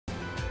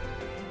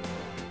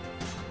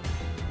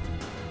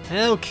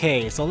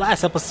Okay, so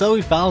last episode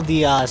we found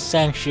the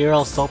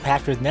Sanshiro soul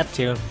pact with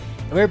Neptune,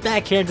 and we're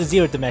back here in the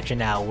Zero Dimension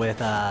now with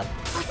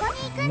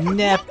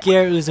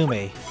Nepgear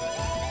Uzumi.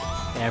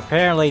 And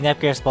apparently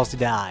Nepgear is supposed to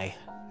die.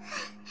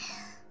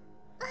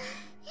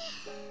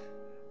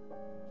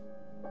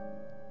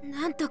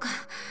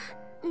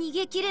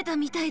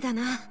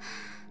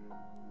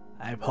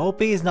 I'm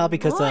hoping it's not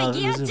because of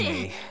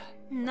Uzumi.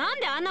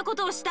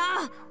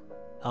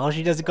 Oh,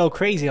 she doesn't go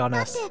crazy on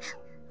us.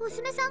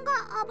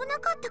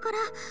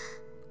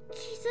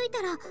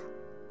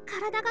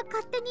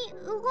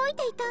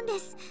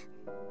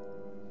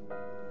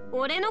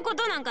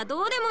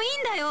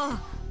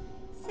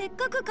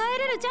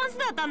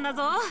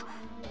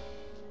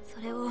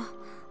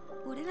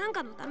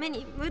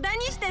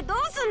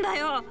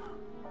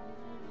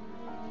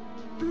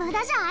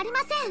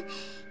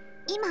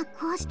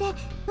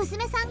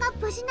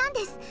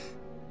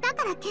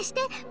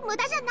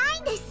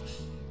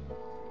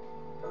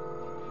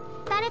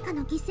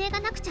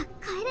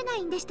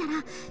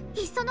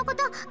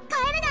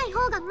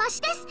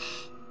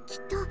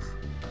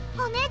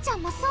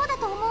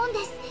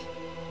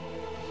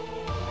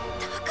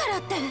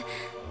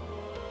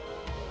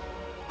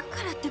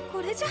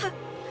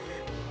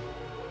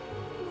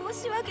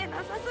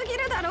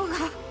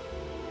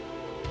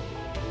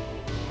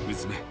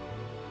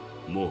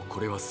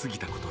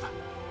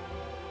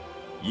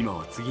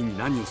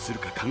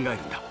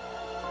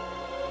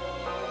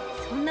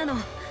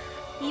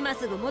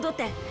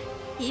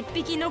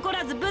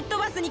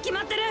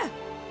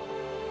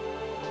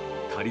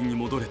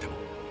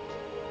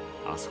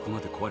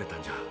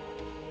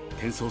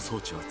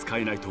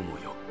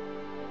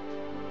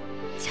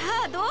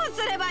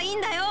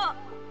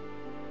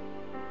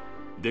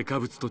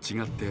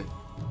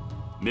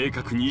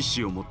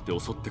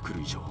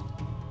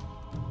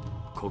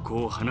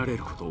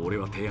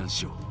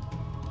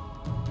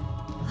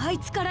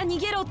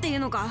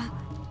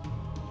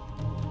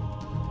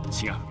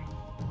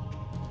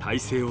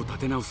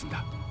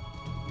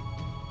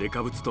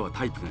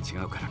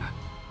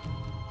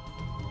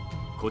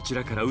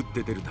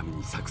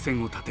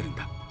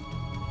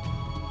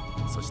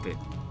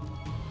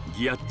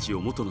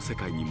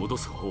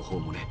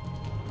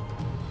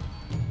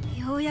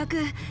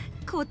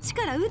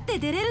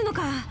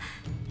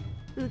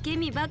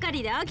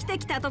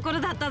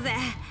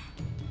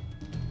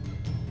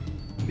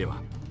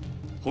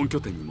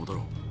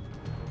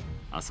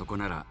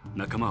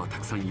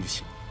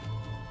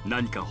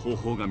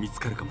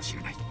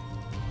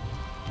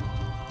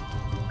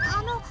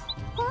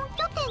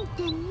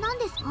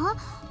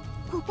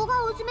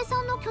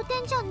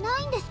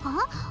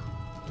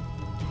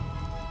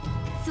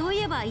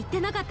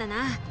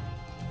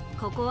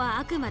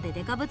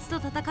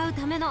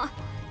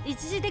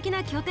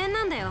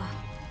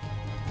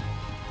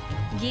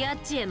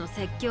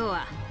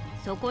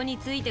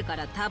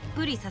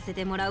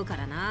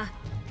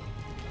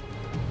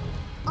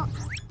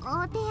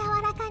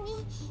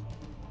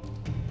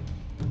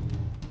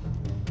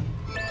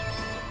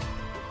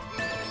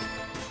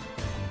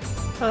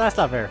 Oh, that's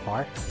not very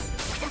far.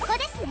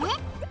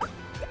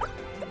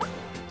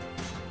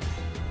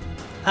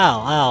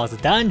 Oh, it's a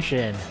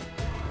dungeon.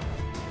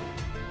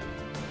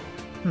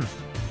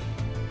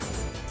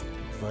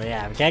 So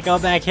yeah, we can't go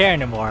back here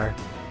anymore.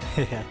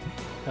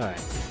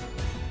 Alright.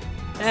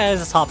 Yeah,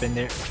 let's just hop in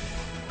there.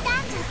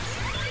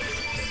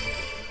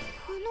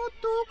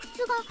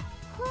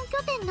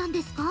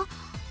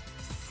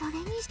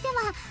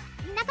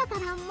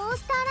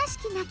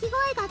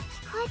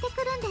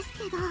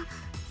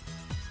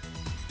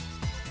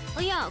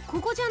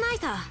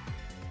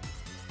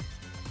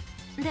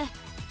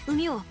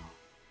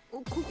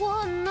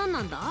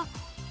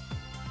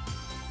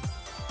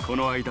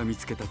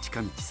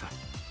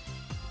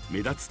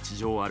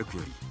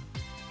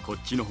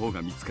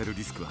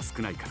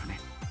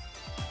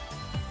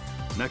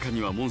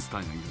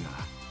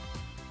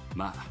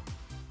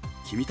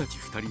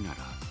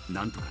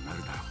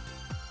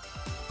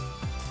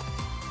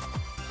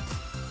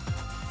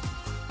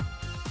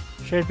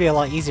 Should be a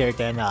lot easier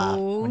than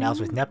when I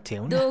was with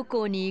Neptune. ど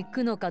こに行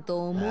くのか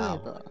と思え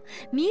ば、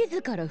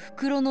自ら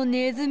袋の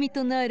ネズミ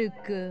となるか。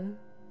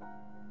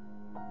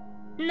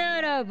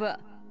ならば、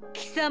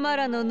貴様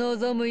らの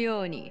望む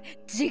ように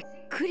じっ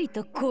くり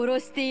と殺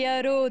して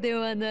やろうで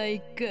はな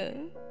いか。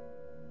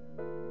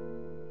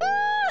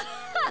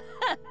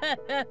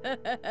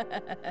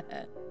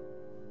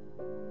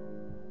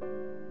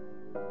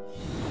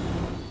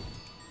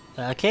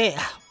Okay,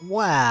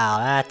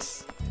 wow,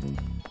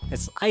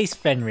 it's Ice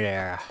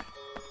Fenrir.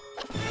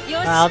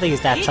 I don't think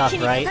it's that tough,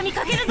 right?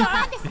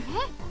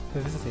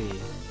 Let's see.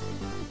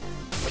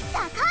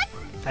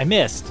 I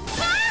missed.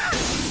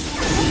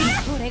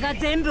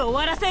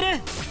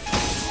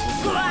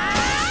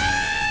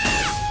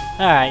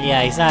 Alright,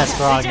 yeah, he's not as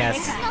strong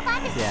as...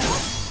 Yeah.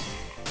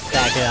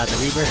 Back in the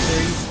Rebirth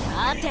series.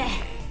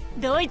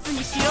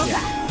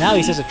 Yeah. Now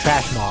he's just a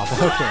trash mob.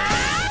 Okay.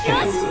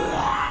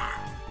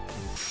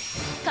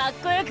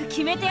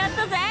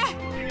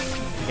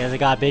 Because I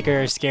got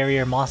bigger,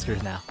 scarier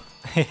monsters now.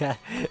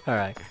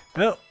 Alright.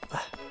 Oh!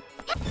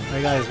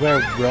 We got his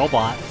weird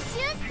robot.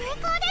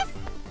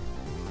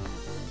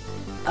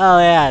 Oh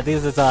yeah,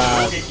 these is the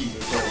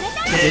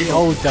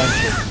old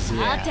dungeons,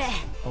 yeah.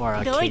 Or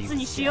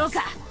arcades. Yes.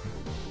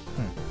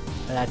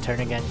 Did that turn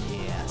again?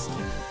 Yes.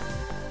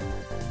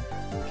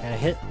 Can I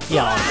hit?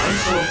 Yeah.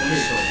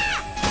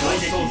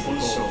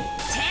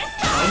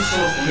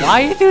 Why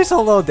you do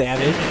so low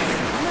damage?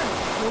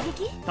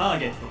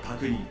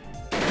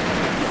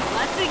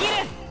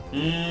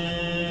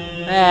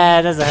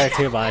 It doesn't hurt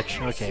too much.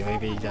 Okay,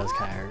 maybe he does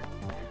kind of hurt.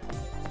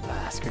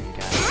 Ah, screw you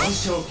guys.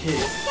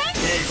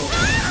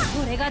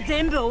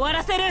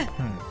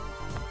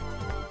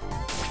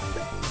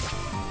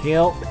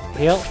 Heal,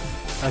 heal.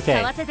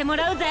 Okay.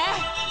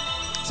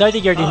 So I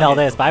think you already know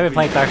this, but I've been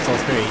playing Dark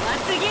Souls 3.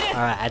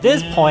 Alright, at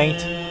this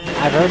point,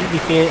 I've already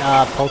defeated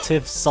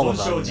Potive solo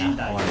mode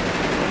now.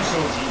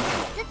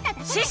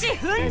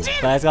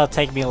 But it's gonna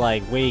take me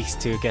like weeks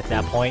to get to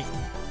that point.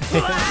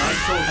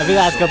 I think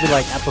that's gonna be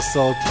like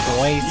episode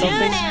 20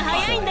 something.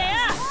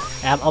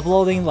 So, I'm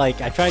uploading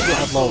like, I tried to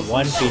upload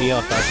one video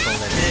of Dark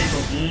Souls every day.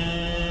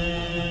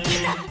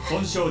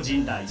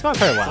 It's going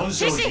pretty well.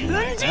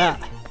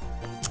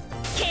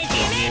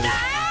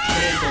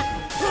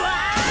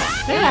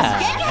 Yeah,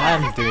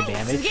 I'm doing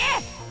damage.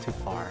 Too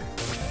far.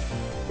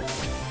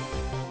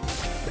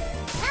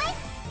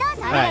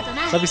 Alright,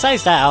 so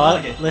besides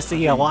that, let's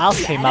see, what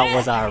else came out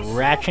was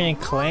Ratchet and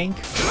Clank. I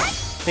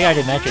think I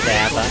already mentioned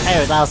that, but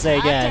anyways, I'll say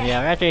again,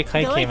 yeah, Ratchet and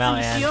Clank came out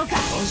and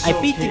I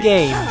beat the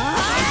game.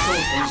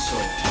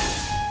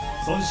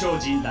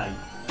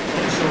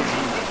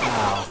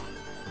 Wow.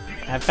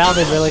 I found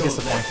it really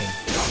disappointing.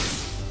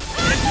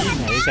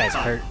 Yeah, these guys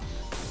hurt.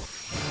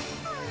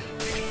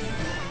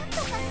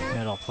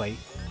 Metal plate.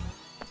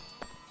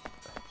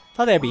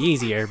 Thought that'd be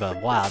easier,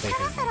 but wow, they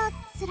hurt.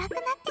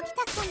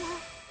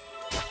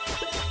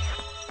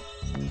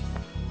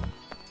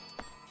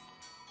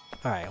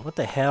 Alright, what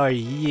the hell are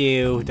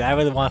you? Do I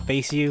really want to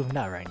face you?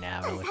 Not right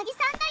now, really.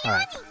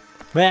 Alright.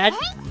 But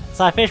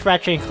so I finished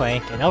Ratchet and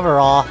Clank, and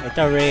overall, I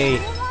don't really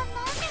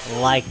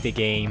like the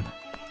game.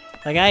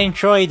 Like, I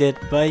enjoyed it,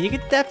 but you can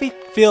definitely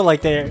feel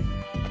like they're...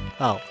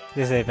 Oh,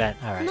 this is the event,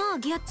 alright.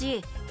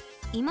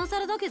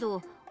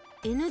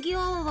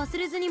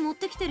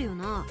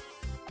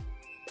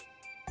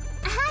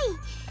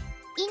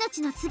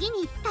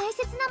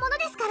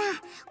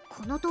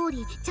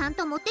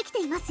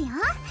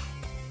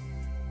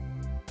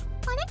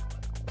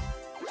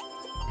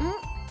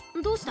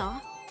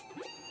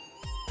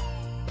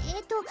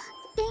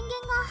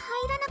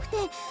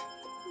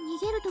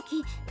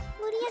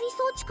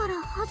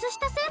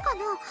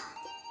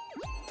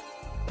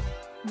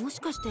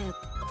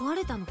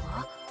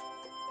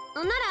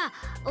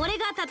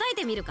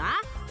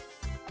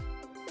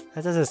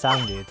 That doesn't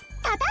sound good.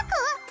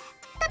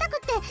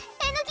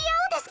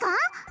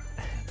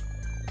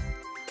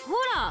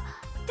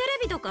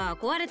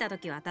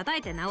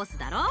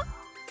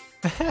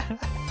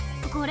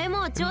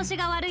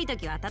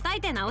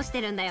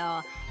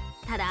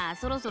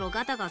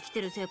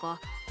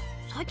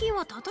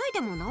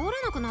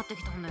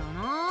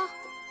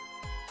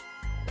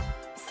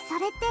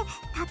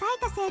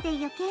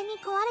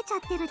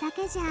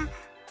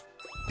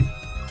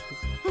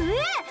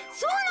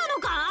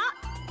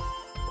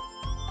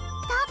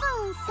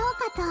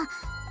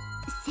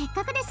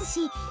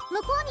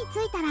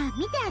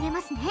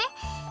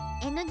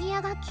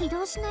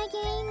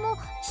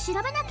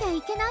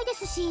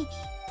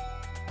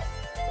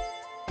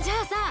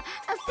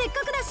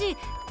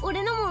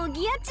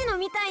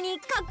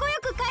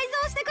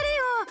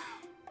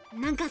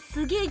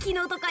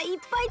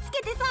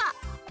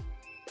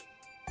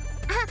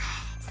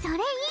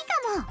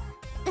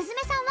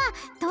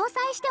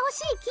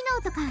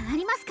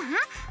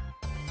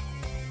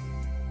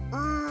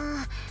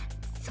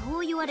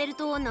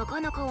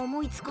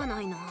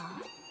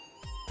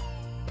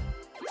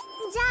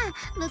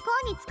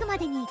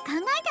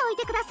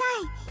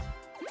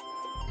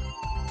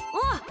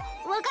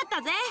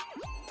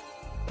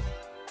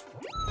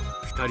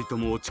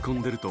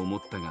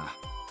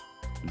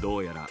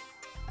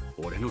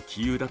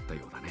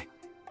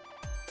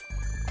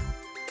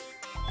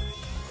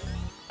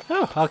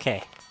 Oh,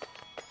 okay.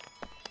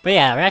 But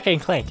yeah, Ratchet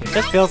and Clank, it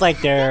just feels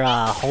like they're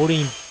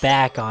holding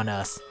back on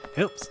us.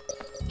 Oops.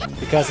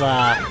 Because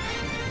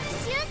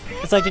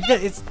it's like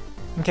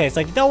it's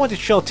like they don't want to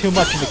show too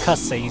much in the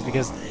cutscenes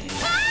because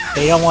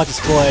they don't want to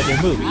spoil the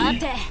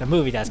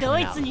movie that's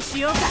coming out. So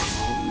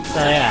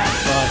yeah,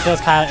 so it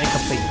feels kind of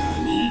incomplete.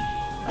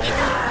 Like,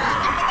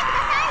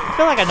 I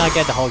feel like I'm not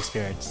getting the whole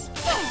experience.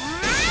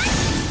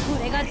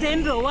 I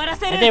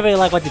didn't really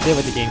like what they did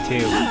with the game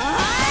too.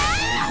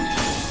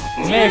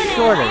 They made it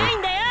shorter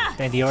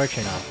than the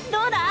original.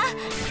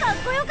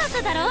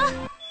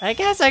 I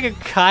guess I can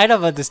kind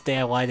of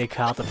understand why they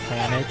called the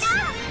planets,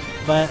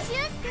 but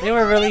they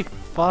were really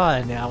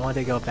fun and I want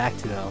to go back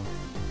to them.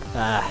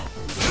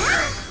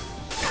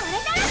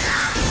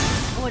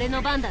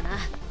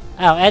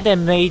 Oh, and they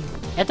made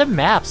the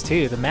maps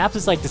too. The maps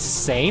is like the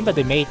same, but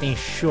they made things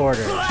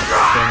shorter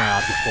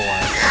than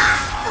before.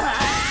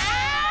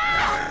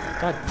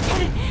 God.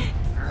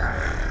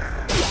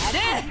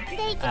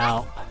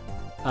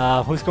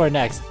 Ow. Who's going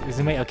next? Is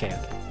it me? Okay,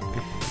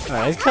 okay.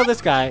 Alright, let's kill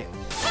this guy.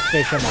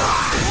 Finish him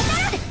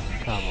off.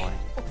 Oh boy.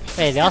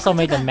 Hey, they also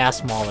made the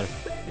mask smaller.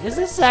 It's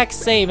the exact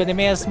same, but they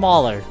made it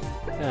smaller.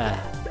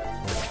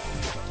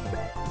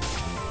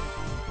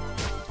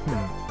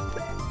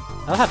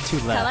 I'll have 2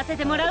 left.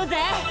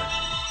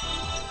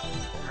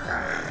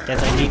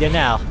 Guess I need it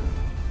now.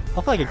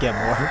 Hopefully I can get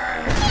more.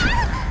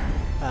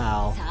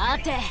 Ow.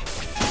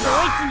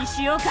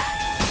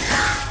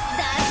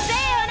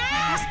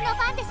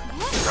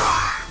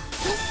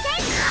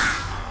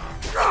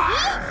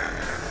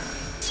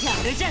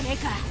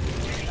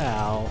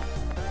 Ow.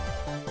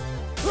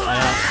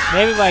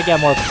 Maybe when I get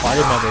more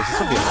party members, this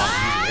will be a lot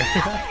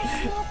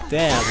easier.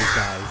 Damn, these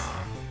guys.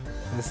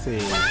 Let's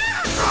see.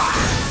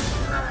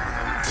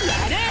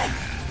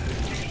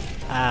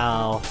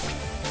 Ow.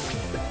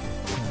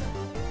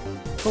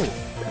 Oh,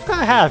 I've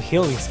gotta have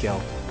healing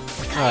skill.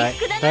 Alright,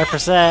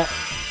 30%.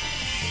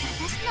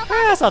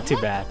 That's not too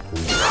bad.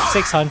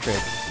 600.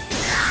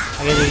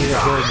 I get to use a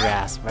healing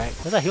grasp, right?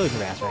 What's that healing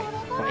grasp, right?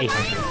 Or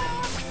 800.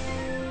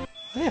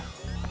 Whew.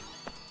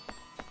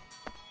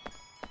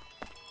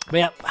 But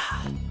yep.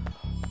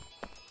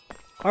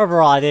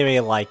 Overall, I didn't really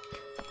like,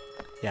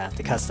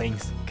 the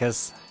cutscenes,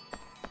 because,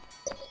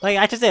 like,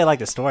 I just didn't like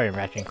the story in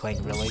Ratchet &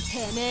 Clank, really.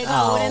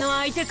 Oh.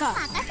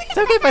 It's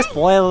okay if I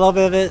spoil a little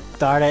bit of it.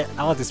 Darn it,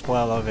 I want to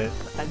spoil a little bit.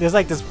 There's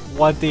like this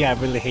one thing I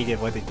really hated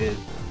what they did.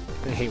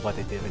 I hate what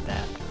they did with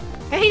that.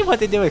 I hate what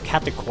they did with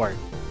Captain Quark.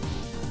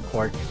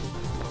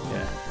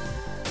 Yeah.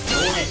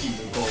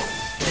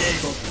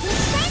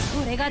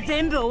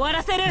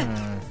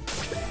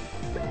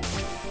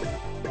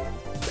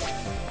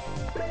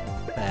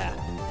 Yeah.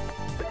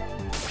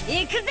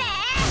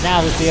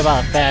 Now let's see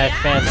about Final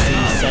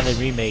Fantasy VII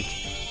Remake.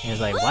 And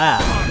it's like, wow.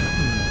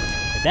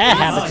 If that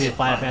happened to the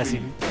Final Fantasy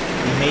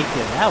Remake,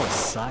 that would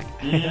suck.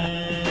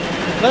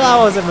 But I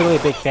wasn't really a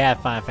big fan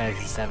of Final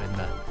Fantasy VII,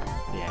 but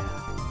yeah.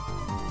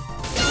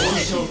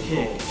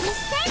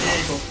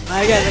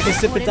 I guess I can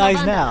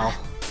sympathize now.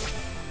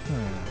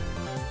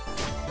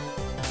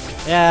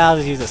 Yeah, I'll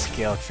just use a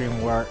skill,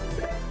 Extreme Work.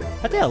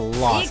 I think I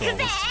lost all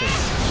this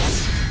space.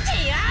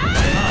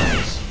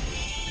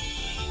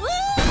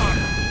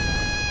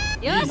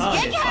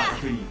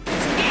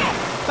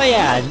 But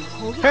yeah,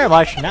 pretty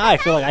much, now I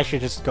feel like I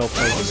should just go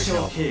play the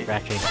original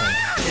Ratchet & Clank.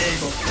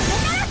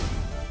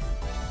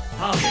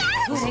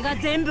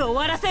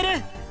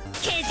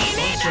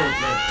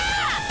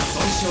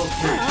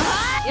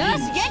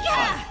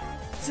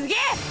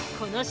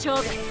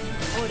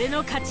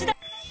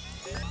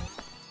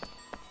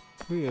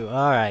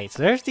 Alright,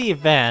 so there's the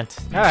event.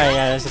 Alright,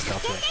 yeah, let's just go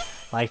to it.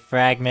 Life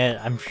Fragment,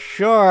 I'm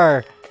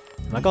sure...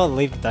 Am I gonna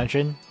leave the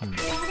dungeon?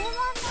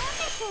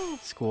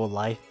 School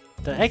life.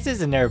 The exit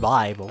is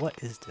nearby, but what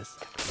is this?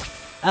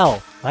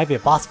 Oh, might be a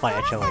boss fight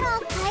actually.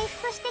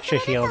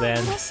 Should heal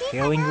then.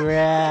 Healing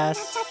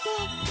grass.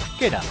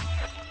 Good enough.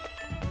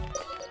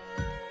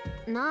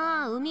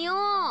 なあ、海尾。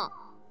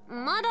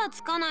まだ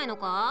つかないの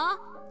か？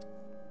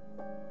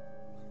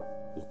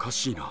おか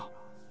しいな。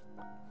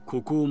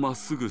ここをまっ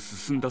すぐ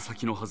進んだ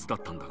先のはずだっ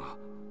たんだが、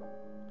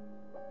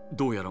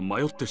どうやら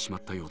迷ってしま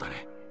ったようだ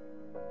ね。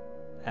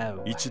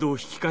一度引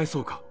き返そ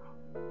うか。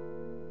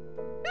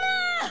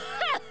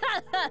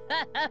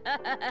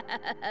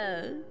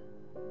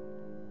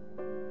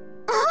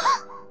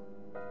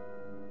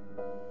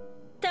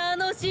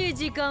楽しい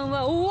時間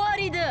は終わ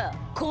りだ、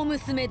小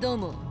娘ど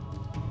も。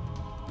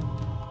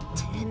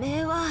てめ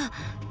えは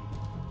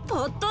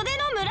ポットで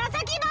の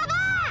紫バ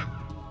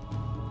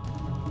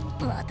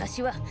バア。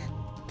私は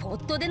ポ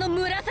ットでの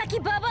紫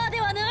ババアで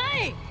はな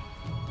い。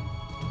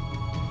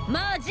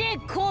マジェ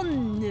コ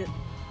ンヌ。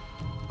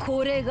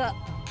これが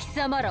貴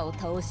様らを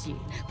倒し、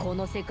こ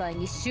の世界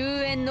に終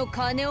焉の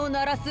鐘を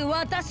鳴らす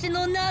私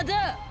の名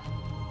だ。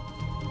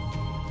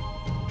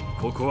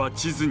ここは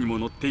地図にも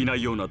載っていな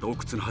いような洞窟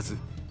のはず。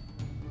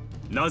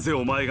なぜ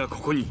お前がこ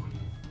こに？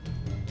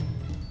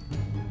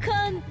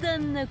簡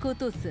単なこ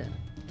とさ。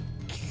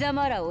貴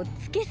様らを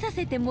つけさ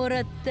せても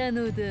らった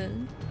のだ。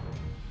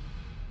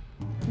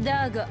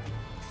だが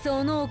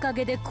そのおか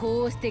げで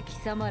こうして貴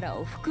様ら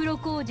を袋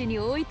小路に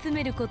追い詰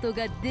めること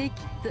がで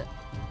きた。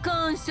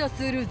感謝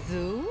するぞ。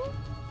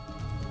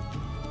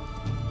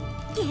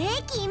キ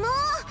モ。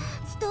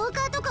ストー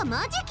カーとか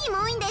マジキ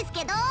モいんです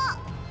けど。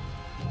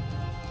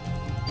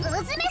うずめ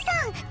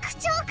さん、口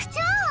調。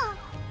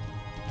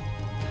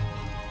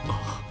あ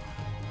あ、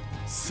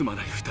すま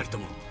ない二人と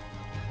も。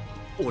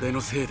俺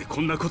のせいでこ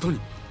んなことに。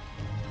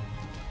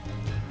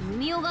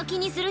海尾が気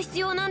にする必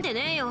要なんて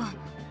ねえよ。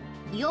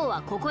要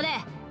はここで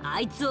あ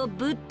いつを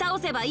ぶっ倒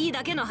せばいい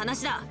だけの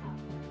話だ。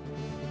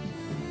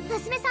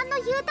娘さんの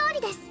言う通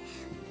りです。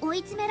追い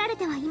詰められ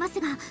てはいます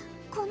が、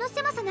この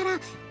狭さなら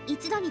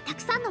一度にた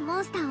くさんのモ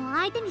ンスターを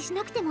相手にし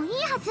なくてもいい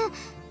はず。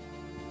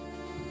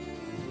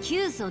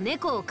急祖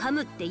猫を噛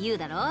むって言う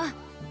だろ。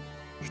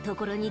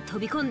懐に飛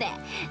び込んで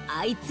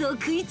あいつを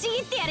食いちぎ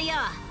ってやるよ。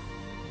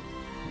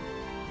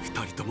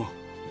二人とも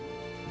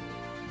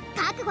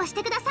覚悟し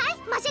てください、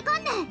マジェコ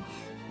ンヌ。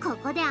こ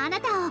こであな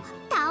たを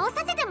倒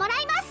させてもら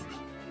います。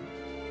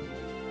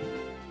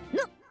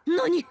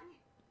何？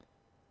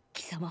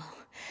貴様、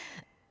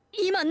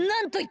今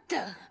何と言った？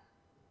マ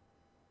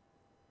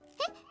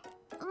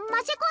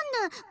ジェコ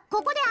ンヌ、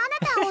ここであ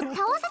なたを倒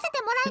させ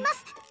てもらいま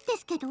すで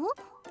すけど。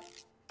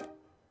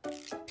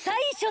最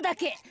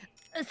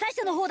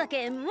初の方だ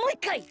けもう一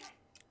回。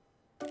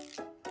最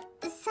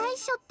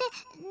初って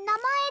名前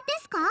で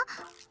すか？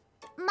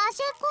マ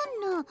ジェコ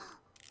ンヌ。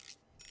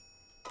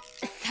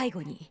最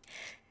後に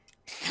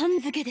さん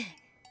付けで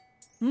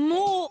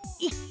もう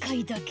一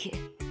回だけ。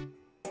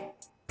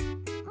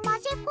マ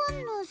ジェコン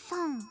ヌ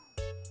さん。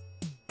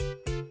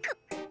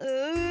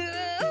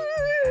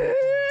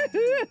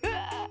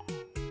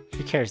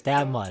She cares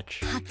that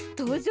much. 初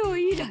登場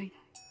以来、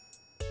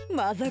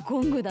マザコ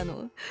ングだ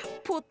の、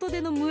ポット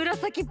での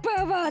紫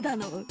ババアだ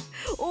の、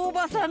お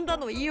ばさんだ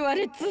の言わ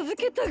れ続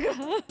けたが、よう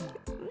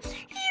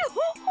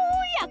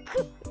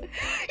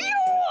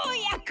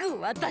やく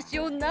私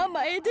を名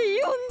前で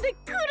呼んで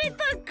くれた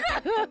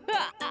か。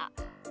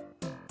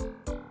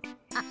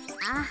あ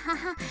は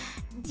は、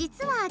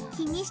実は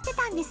気にして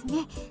たんです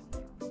ね。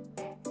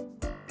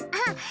あ、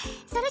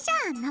それじゃ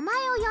あ名前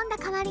を呼んだ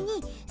代わり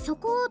にそ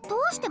こを通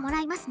してもら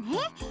いますね。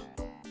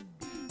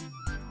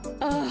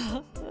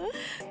あ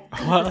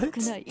あ、数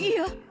少ない、い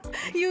や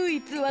唯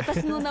一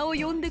私の名を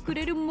呼んでく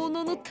れるも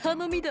のの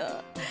頼み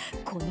だ。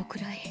このく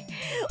らい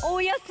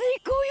お安い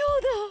ご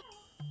用だ。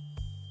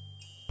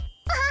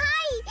はい、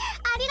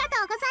ありがと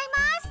うござい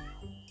ます。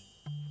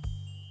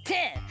っ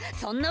て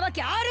そんなわ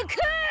けあるか。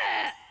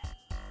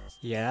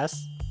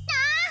 Yes?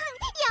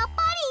 やっ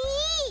ぱ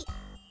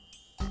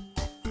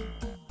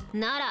り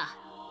なら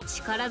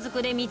力ず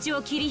くで道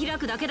を切り開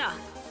くだけだ。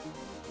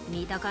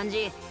見た感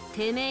じ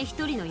てめえ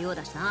一人のよう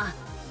だしな。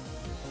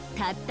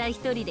たった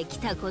一人で来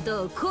たこ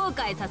とを後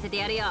悔させて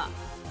やるよ。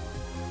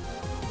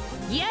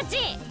ギアチ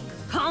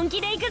本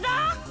気で行くぞ。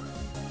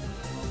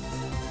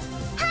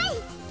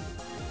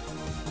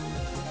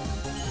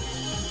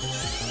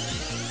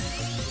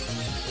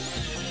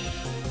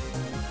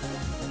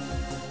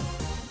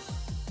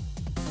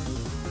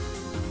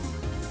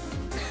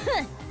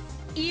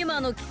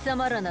今の貴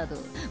様らなど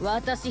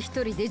私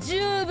一人で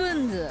十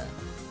分だ。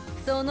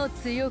その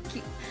強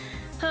気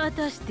果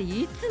たして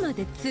いつま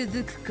で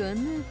続くか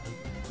な。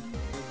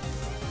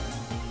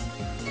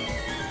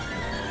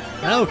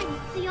Oh,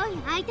 強い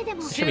相手で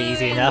も should be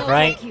easy enough,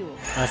 right?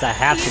 Unless I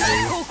have to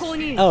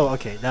lose. Oh,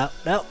 okay. No,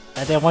 that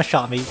didn't one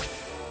shot me.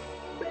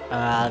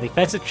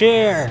 Defensive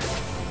chair.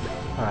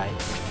 Alright.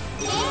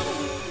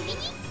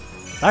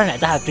 Darn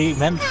it, I have 3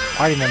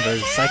 party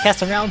members, so I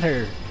cast around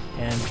her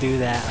and do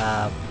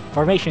that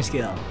formation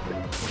skill.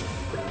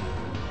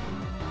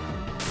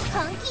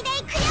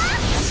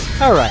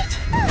 Alright.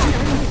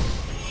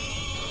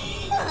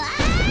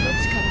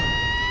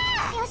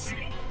 よし、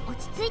落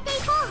ち着いてい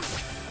こう。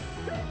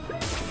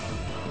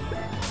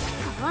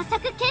工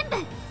作剣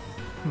舞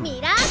ミ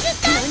ラージ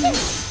ュダン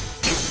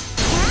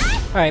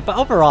ス。 Alright, but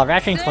overall,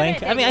 Ratchet and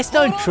Clank, I mean, I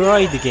still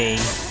enjoyed the game.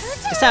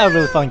 It's had a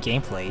really fun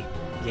gameplay.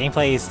 The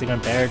gameplay is even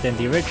better than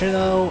the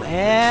original,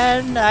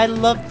 and I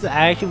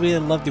actually really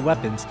love the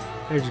weapons.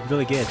 They're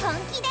really good. I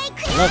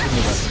love the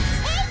new weapons.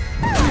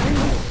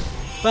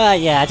 But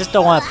yeah, I just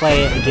don't want to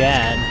play it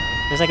again.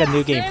 There's like a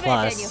new game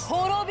plus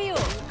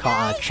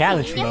called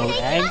Challenge Mode,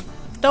 and I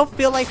don't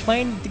feel like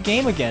playing the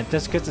game again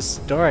just because the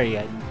story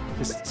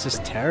it's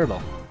just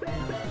terrible.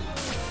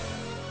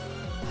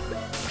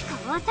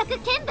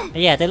 And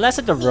yeah, they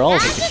lessened the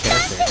roles of the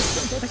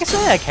characters. Like I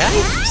said,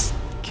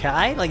 can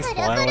I like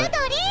spoil it?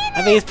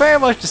 I mean, it's very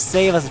much the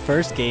same as the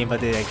first game, but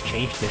they like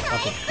changed it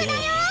up a bit.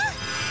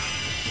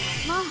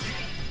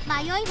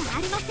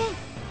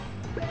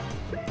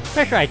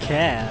 Pretty sure I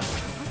can.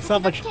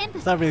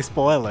 It's not really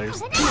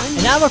spoilers.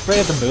 And now I'm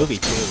afraid of the movie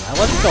too. I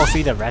wasn't gonna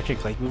see the Ratchet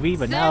Clank movie,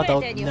 but now I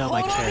don't know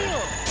I care.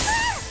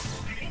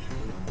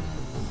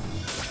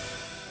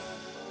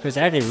 Because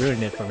they already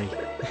ruined it for me.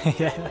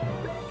 Yeah.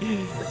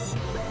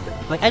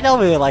 Like, I don't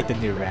really like the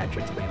new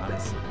Ratchet, to be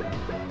honest.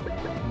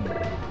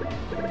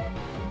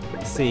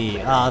 Let's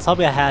see.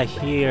 Something I have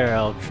here,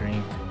 I'll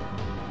drink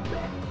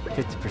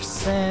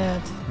 50%.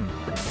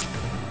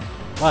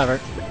 Whatever.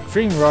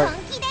 Dream Roar.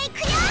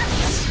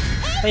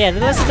 But yeah,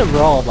 this is the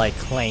role of like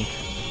Clank.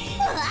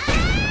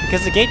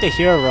 Because they gave the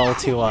hero role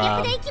to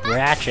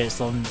Ratchet,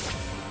 so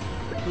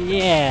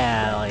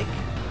yeah, like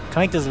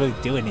Clank doesn't really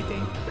do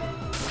anything.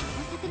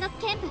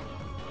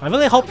 I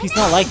really hope he's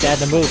not like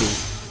that in the movie.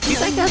 If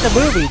he's like that in the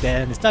movie,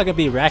 then it's not gonna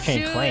be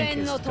Ratchet and Clank,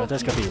 it's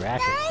just gonna be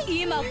Ratchet.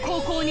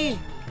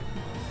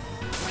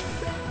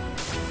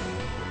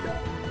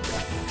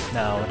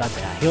 No, not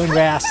that. Healing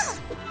Grass.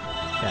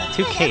 Yeah,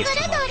 2K is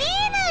too much.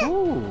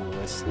 Ooh,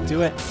 let's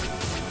do it.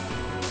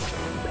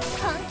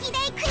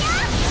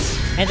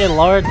 And they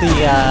lowered the,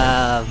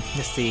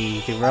 let's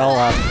see, the role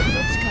of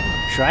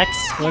Trex,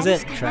 was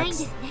it?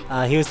 Trex.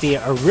 He was the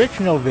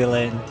original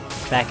villain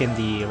back in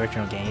the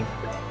original game.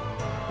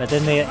 But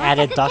then they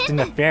added Dr.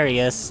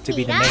 Nefarious to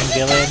be the main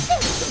villain.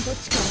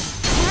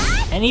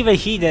 And even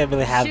he didn't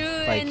really have,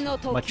 like,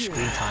 much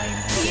screen time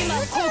in the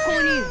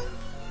game.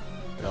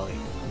 really.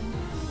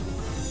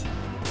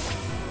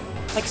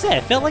 Like I said,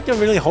 it felt like they're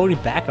really holding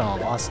back on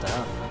a lot of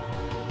stuff.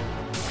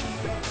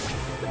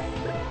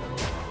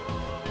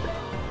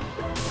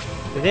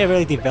 They didn't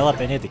really develop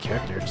any of the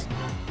characters.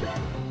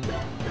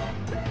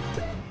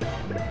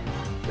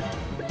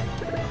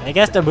 I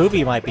guess the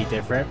movie might be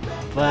different,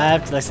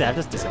 but like I said, I'm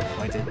just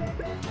disappointed.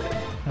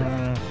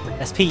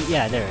 SP,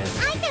 yeah, there it is.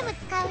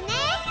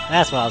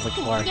 That's what I was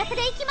looking for.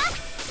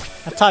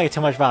 I'm talking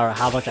too much about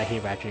how much I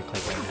hate Ratchet and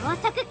Clank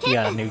right now. He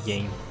got a new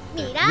game.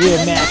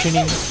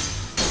 Reimagining.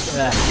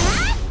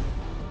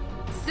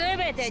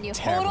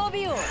 Terrible.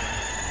 You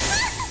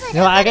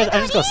know, I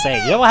just gonna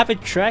say, you know what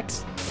happened to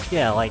Trex?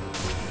 Yeah, like,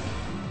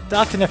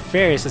 Dr.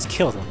 Nefarious just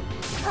killed him.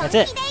 That's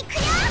it.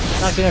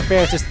 Dr.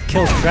 Nefarious just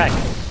kills Trex.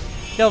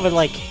 You don't even,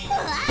 like,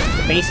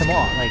 face him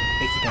off, like,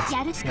 face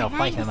against, you know,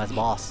 fight him as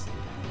boss.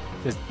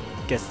 Just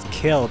gets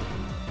killed.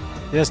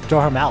 They just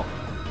throw him out.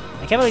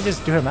 I can't really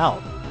just throw him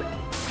out.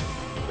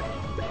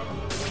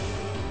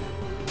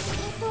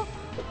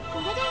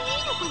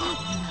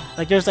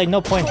 Like, there's like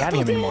no point in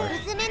having him anymore.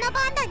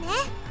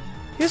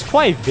 He was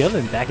quite a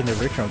villain back in the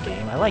original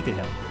game. I liked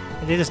him.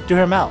 And they just threw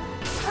him out.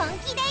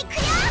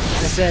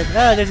 They said,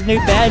 oh, there's a new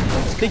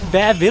big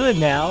bad villain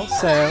now,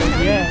 so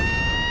yeah.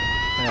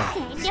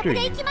 Screw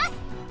you.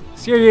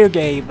 Screw you,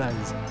 game.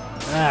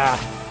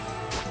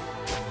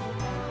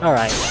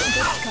 Alright.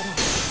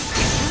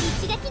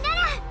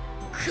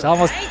 It's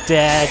almost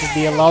dead. Just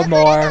need a little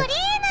more.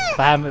 If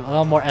I have a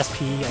little more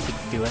SP, I could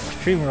do it.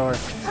 Dream Roar.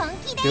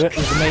 Do it,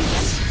 Ultimate.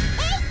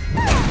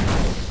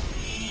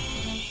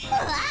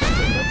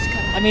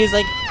 I mean, it's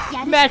like,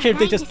 imagine if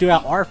they just threw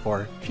out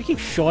R4. She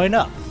keeps showing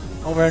up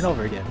over and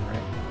over again, right?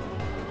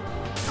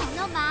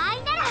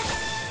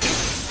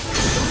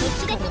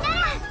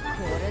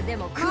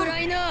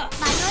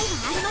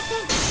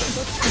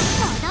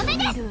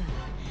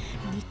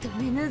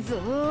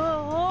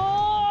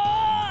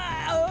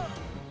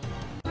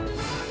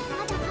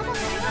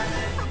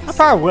 I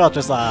probably will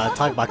just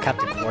talk about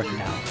Captain Quark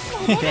now.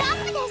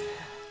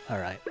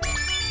 Alright.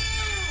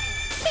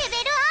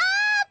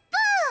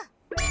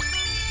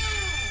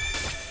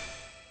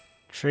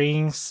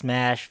 String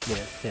Smash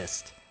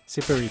Fist.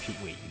 Super Repeat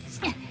Waves.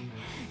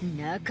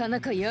 なか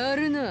なかや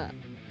るな。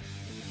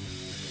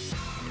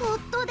ポ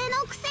ットで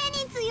のくせ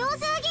に強す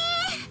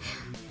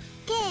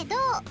ぎ。けど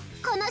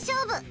この勝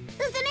負、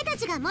うずめた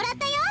ちがもらっ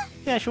たよ。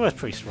Yeah, she was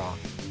pretty strong.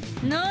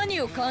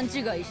 何を勘違い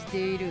して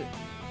いる。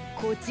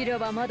こちら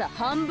はまだ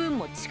半分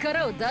も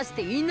力を出し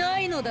ていな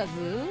いのだぞ。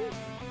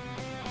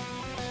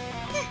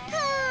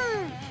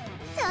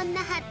そん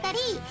なはったり、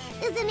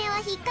うずめは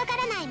引っかか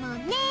らないも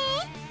んね。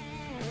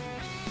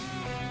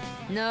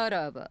な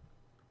らば、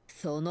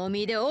その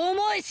身で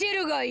思い知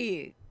るがい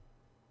い。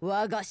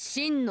我が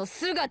真の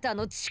姿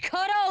の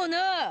力を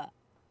な。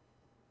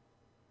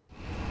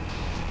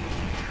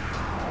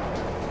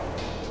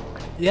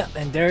Yep,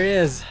 and there it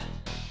is.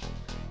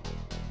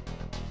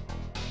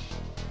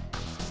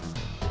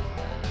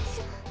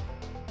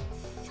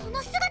 そ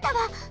の姿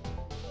は、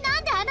な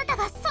んであなた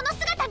がその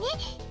姿に？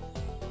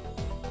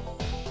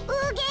う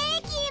げ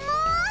ーきも。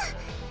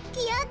キ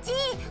ヤッチ、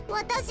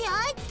私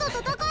あいつと戦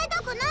い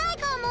たくない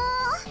かも。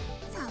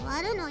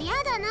触るのや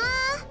だな。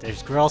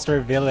There's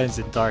grosser villains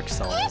in Dark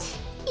Souls.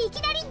 い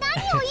きなり何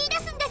を言い出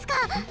すんですか？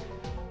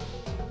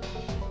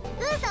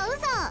嘘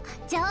嘘、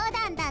冗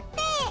談だっ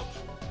て。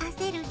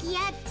焦るキヤ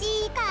ッ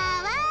チ、か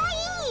わ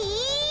い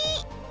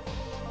い。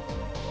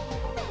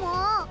も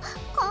う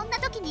こんな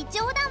時に冗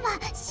談は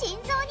心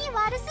臓に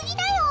悪すぎ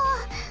だよ。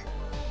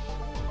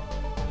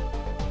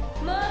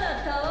まだ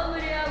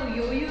戯れ合う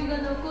余裕が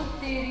残っ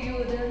ているよ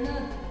うだな。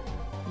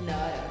な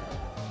らば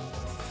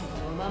そ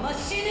のまま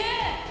死ね。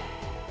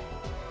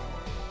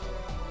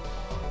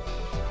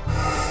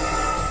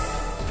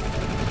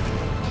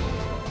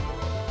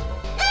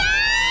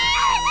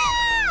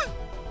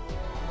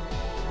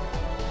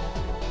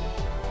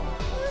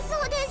嘘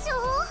でしょ。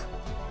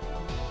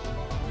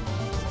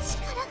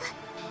力が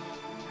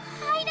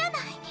入らな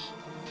い。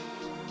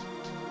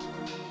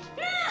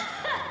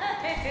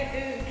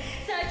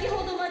先ほ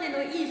どまで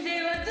の威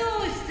勢はど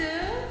うした？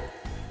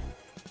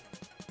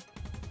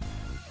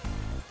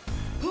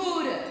ほ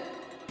ら、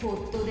ポ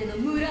ットでの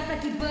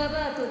紫バ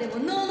バアとでも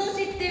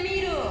罵って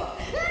みろ。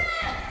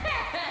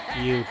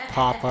You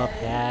pop-up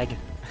hag.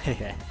 万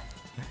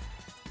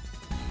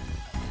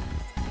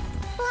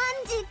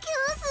事休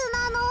すな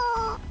の。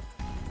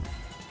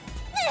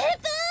ネ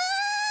プ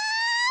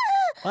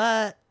ー。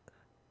 What?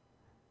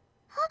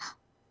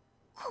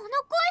 この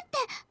声って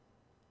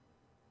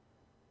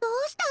どう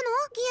したの、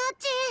ギアッ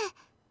チ。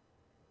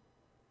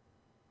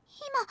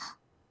今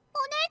お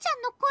姉ちゃ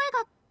んの声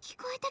が聞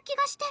こえた気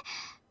がして。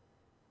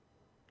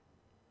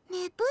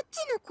ネプッチ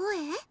の声？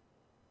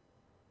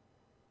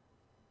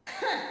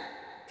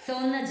そ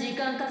んな時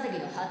間稼ぎ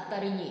のハッタ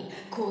リに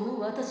この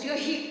私が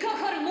引っか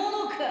かるも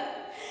のか。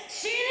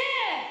死ね。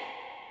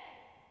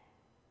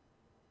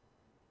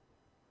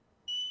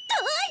ど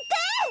いて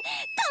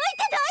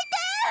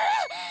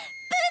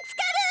ぶつ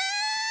か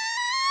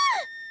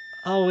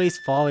る。 Always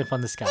falling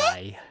from the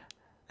sky.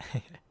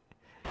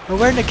 Oh,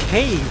 we're in a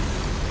cave!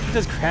 It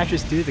just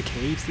crashes through the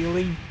cave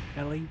ceiling,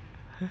 Ellie.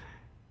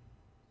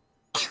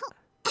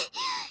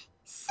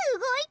 す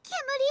ごい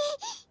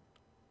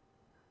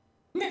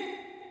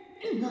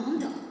煙。なん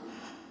だ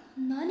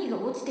何が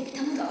落ちてき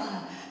たのだ。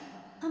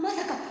ま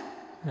さか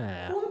本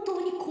当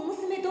に小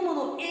娘ども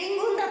の援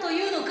軍だと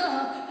いうのか。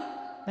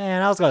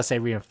 Man, I was gonna say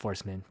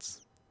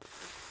reinforcements.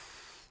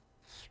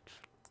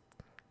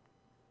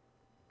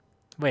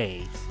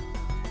 Wait. いや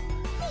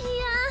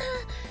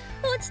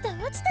ー、落ちた。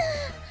も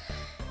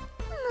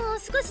う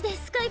少しで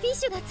スカイフィッ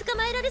シュが捕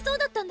まえられそう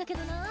だったんだけ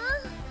どな。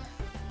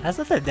 That's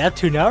not the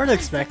Neptune I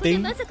was そこで expecting.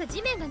 まさか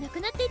地面がなく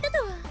なっていたと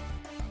は。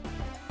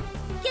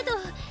けど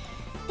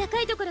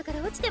高いところか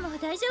ら落ちても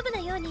大丈夫な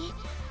ように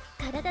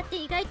体って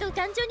意外と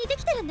頑丈にで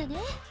きてるんだね。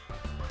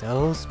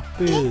 Those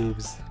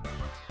boobs.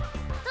 あ、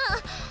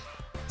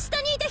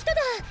下にいた人だ。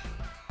ね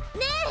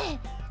え、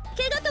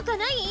怪我とか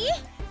ない？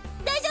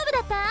大丈夫だ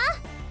った？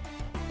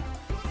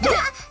誰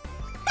だ！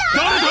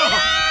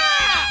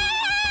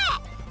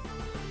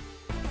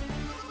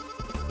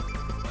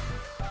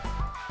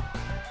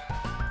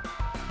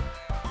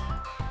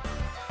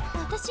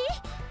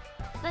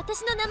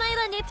私の名前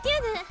はネプテュー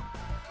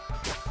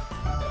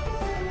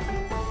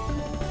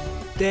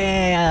ヌ。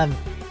 Damn.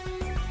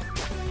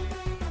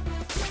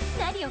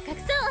 何を隠そう、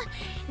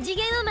次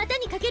元を股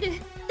にかける通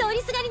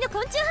りすがりの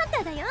昆虫ハンタ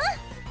ーだよ。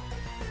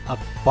 A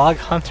bug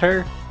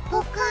hunter?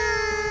 ポカー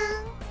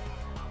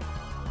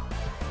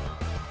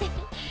ン。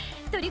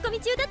取り込み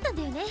中だったん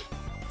だよね。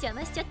邪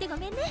魔しちゃってご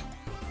めんね。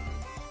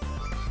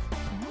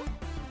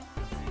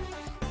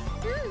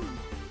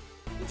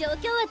状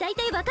況は大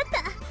体分かっ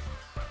た。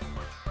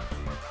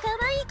可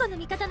愛い子の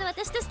味方の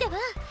私としては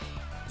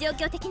状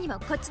況的にも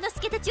こっちの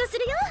助太刀をす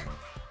るよ。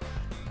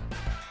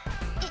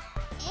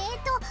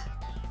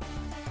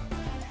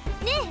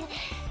ねえ、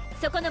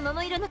そこの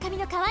桃色の髪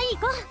の可愛い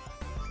子、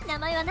名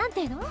前はなん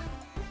ていうの？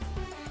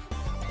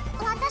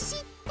私で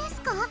す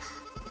か？うん、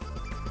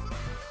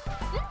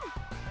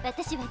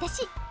私。ネプギ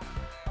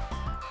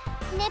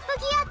アって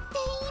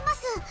言いま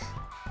す。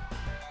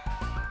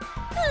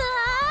う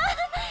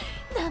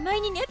わー、名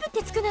前にネプっ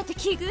てつくなんて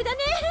奇遇だね。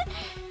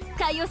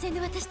海洋船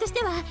の私とし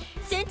ては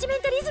センチメ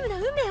ンタリズムの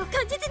運命を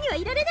感じずには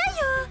いられない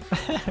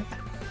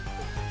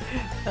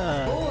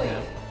よ。おい。ね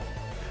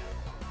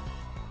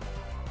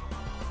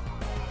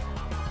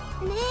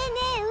えね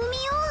え、海よ、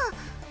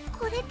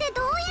これって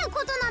どういう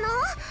ことなの？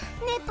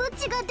ネプッ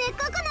チがでっ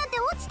かくなって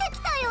落ちてき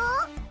たよ。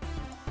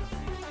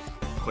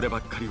これば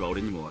っかりは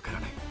俺にもわから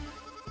ない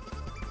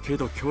け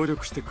ど、協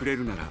力してくれ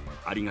るなら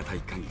ありがたい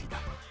限りだ。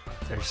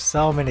 There's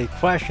so many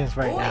questions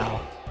right now.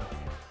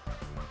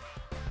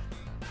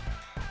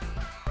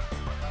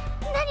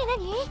 何？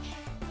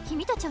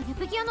君たちはネ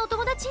プギアのお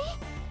友達？あ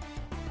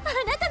な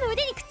たの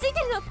腕にくっついて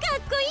るのかっ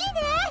こいい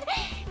ね。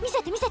見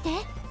せて。かっこいい？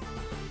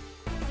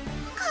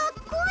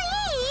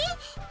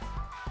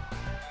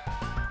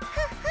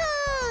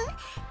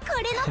こ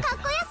れのかっ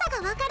こよさ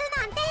がわかる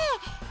なんて、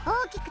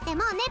大きくても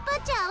ネプ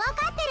ッチはわか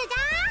ってる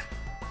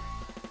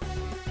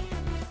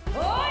じゃ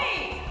ん。お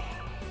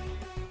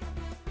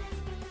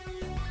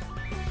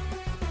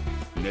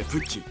い。ネプ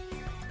ッチ、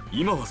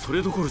今はそ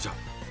れどころじゃ。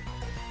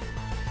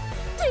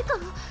てか、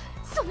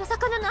その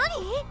魚何？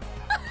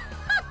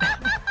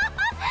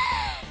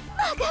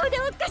真顔で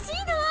おかしい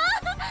な。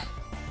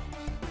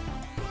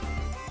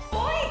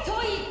おい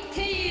と言っ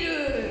てい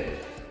る。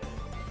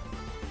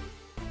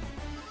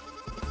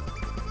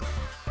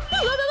うわ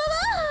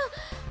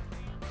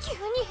急に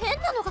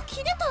変なのが切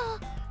れた。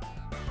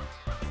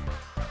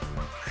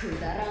く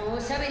だらんお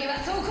しゃべりは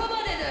そこま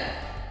でだ。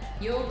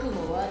よく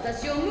も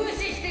私を無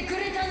視してく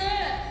れたな。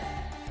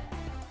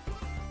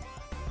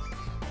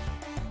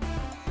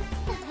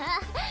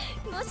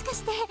もしか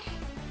して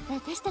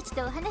私たち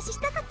とお話し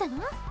したかったの？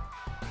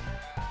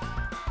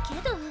け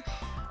ど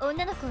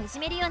女の子をいじ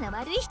めるような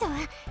悪い人は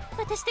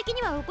私的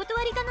にはお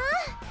断りかな。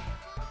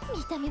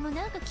見た目も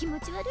なんか気持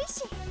ち悪い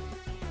し。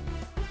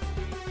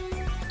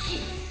キ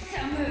ッ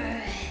サム、好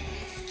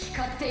き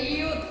勝手言い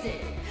よっ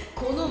て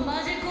この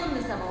マジコン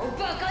ヌ様を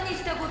バカに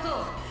したこと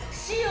を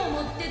死を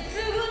もって償わ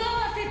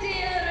せて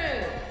や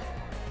る。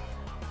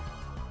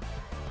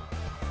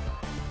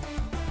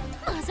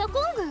マザコ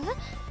ング？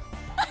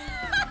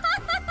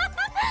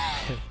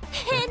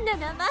変な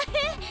名前。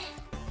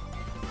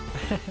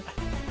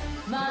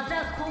マ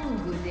ザコ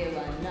ングで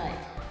はない、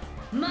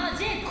マ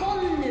ジコ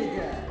ンヌ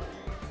だ。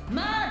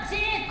マジ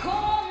コ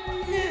ン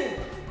ヌ。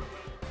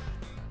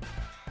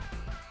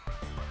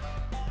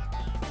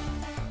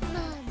マ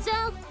ザ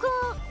コ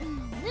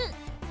ンヌ。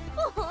お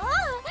お、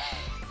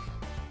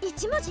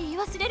一文字言い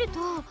忘れると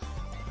マ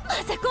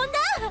ザコンだ。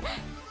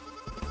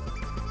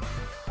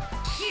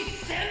キッ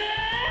サム。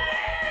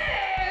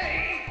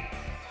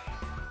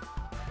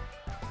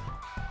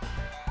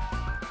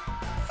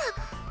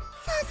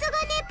さすがネ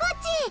プッ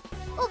チ、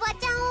おばち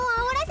ゃんを煽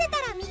らせた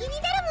ら右に出る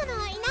者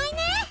はいないね。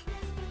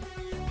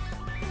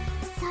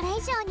それ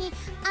以上に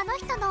あの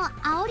人の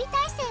煽り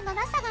体制の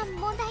なさが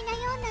問題なよ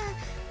うな。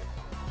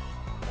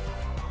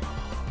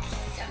貴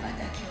様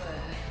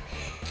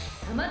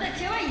だ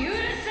けは許さん。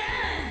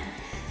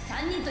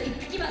3人と1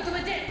匹まと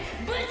めて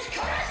ぶち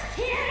殺し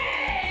てや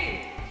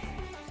れ。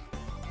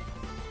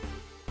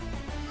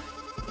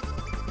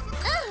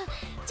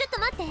ちょっと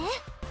待って。はい。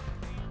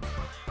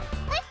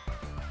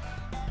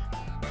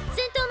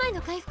戦闘前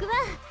の回復は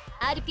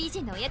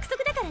RPG のお約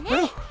束だから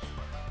ね。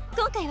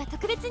今回は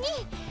特別に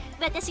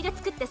私が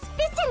作ったス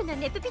ペシャルな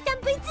ネプピタン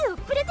V2 を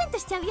プレゼント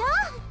しちゃうよ。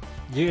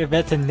 You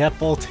invented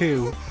Nepal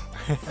too.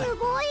 す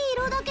ごい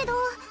色だけど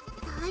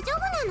大丈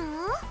夫なの？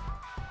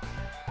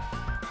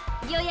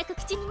ようやく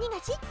口に苦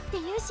しって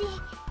言うし、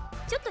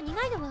ちょっと苦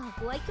いのは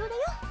ご愛嬌だよ。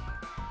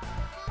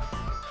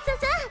さあ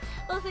さ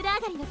あ、お風呂上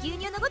がりの牛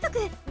乳のごとく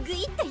グ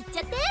イッといっち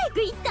ゃって、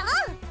グイッと。へ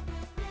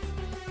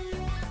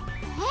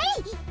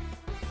い。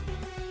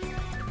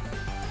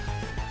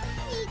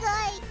苦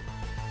い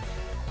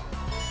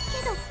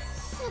けど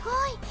すご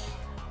い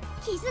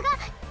傷が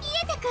癒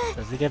えてく。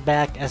 Does it get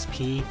back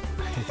SP?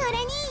 それ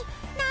に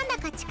なんだ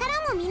か力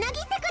もみなぎ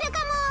ってくるか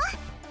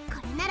も。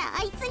これなら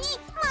あいつに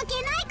負け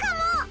ないか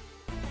も。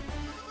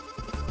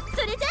そ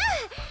れじゃあ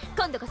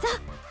今度こそ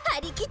張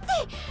り切って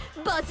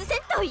ボス戦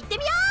闘行って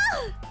みよ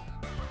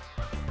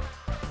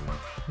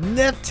う。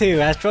 Neptune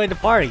has joined the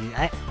party.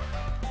 I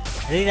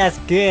think that's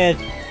good.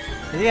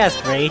 I think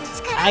that's great.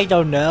 I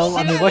don't know.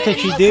 I mean, what can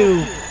she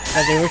do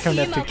that the original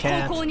Neptune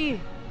can't?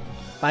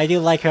 But I do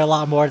like her a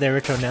lot more than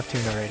original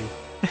Neptune already.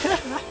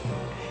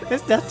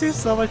 This Neptune's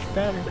so much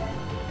better.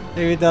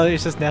 Even though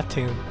it's just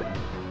Neptune,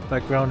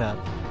 but grown up.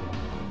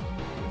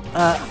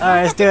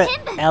 Alright, let's do it.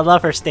 I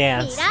love her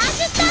stance.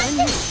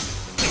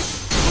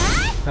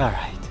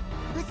 Alright.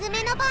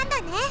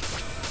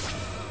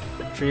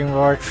 Dream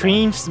Roar,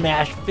 Dream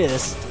Smash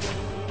Fist.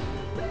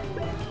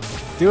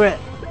 Do it!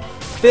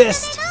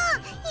 Fist!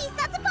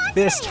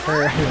 Fist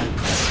her!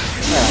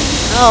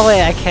 Oh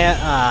wait, I can't,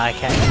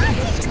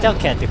 still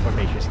can't do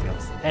formation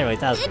skills. Anyways,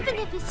 that was great.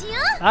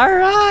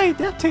 Alright,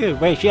 Neptune!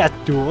 Wait, she has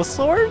dual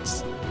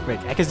swords? Wait,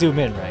 I can zoom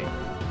in, right?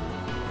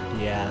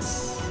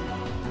 Yes.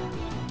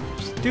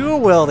 Dual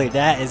wielding,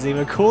 that is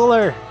even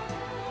cooler!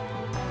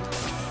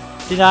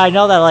 You know, I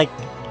know that, like,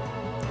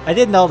 I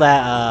didn't know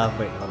that,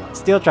 wait, hold on.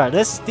 Steel charge.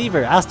 Let's steal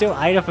her. I'll steal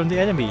item from the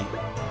enemy.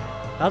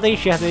 I don't think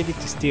she has anything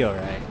to steal,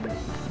 right?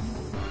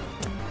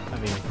 I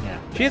mean, yeah.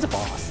 She is a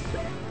boss.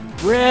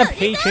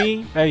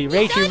 Rampaging!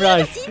 Raging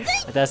Rush!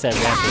 That's that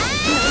rampaging.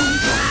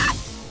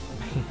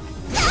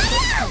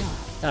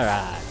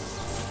 Alright.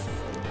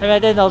 I mean, I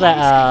didn't know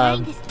that,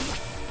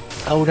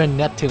 Older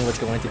Neptune was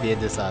going to be in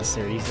this,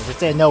 series. If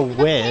it's a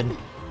no-win,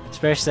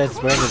 especially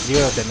since we're in the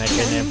Zero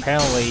Dimension, and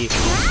apparently,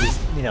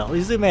 you know,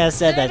 Izumi has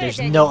said that there's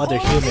no other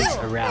humans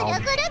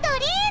around.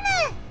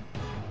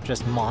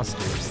 Just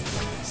monsters.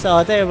 So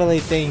I don't really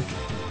think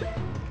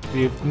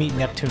we meet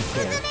Neptune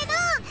here.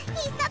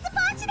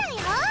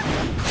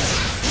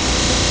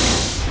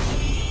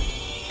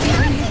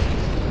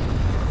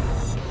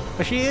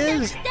 But she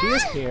is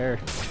here.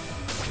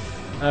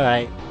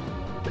 Alright.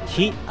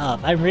 Heat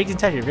up. I'm Riggs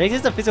Intention. Riggs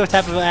is the physical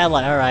type of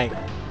ally. Alright.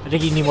 I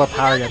think you need more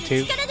power than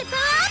two.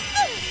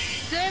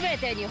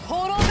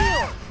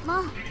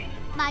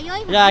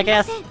 Yeah, I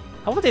guess.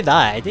 How would they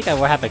die? I think I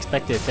would have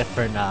expected a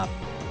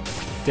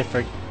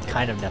different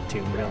kind of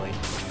Neptune, really.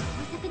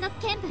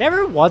 You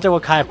ever wonder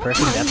what kind of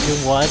person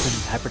Neptune was in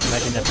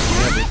Hyperdimension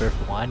Neptunia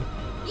Rebirth 1?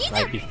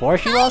 Like before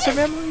she lost her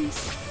memories?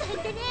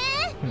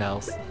 Who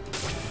knows?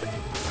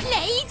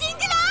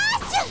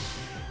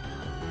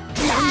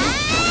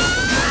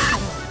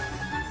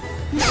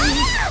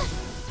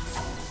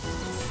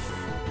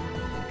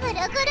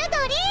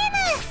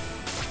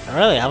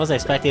 Really, I was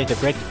expecting it to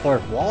break the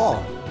fourth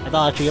wall. I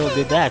thought she only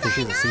did that because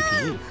she's a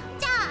CPU.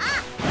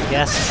 I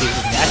guess she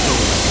was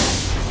naturally.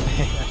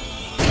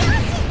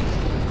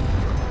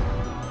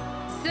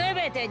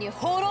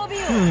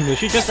 Is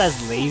she just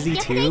as lazy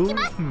too?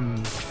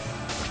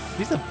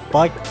 She's a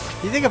bug.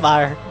 You think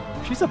about her,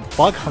 she's a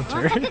bug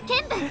hunter,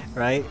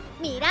 right?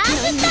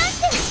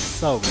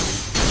 So weird.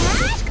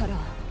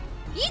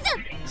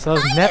 So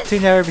if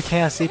Neptune never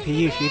became a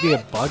CPU, she'd be a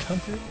bug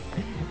hunter?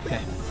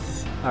 Okay.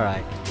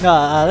 Alright.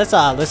 No,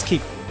 let's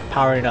keep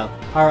powering up.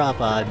 Power up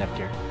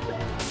Nepgear.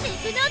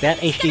 That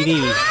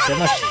HDD, they're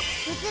much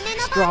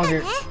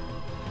stronger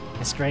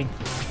in strength.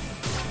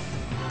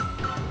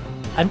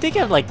 I'm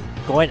thinking of like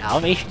going out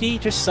of HD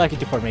just so I can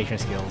do formation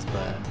skills,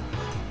 but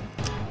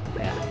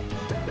yeah.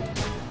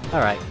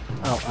 Alright.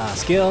 Oh,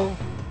 skill,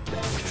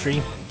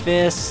 Dream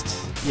Fist.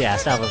 Yeah,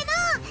 so I have a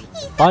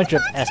bunch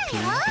of SP.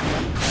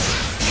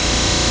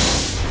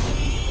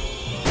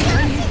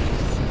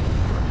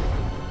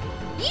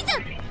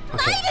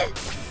 Okay.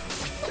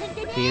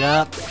 Beat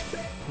up.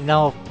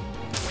 No.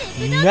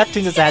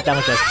 Neptune doesn't have that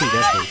much SP,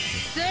 does he?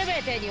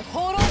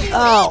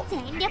 Oh!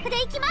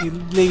 You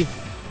leave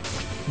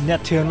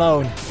Neptune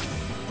alone.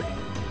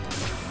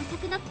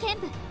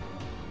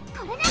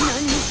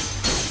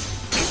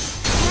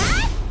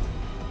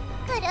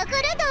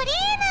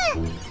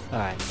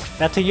 Alright.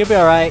 Neptune, you'll be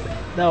alright.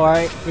 Don't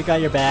worry, we got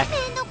your back.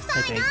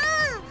 I think.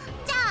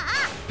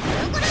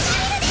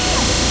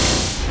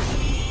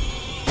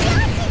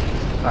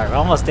 Alright, we're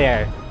almost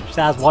there. She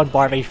has one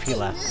bar of HP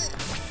left.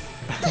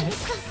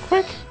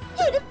 Quick!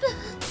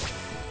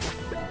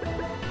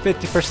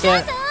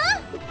 50%.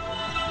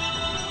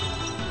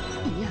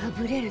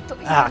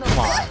 Ah, come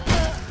on.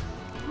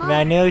 I mean,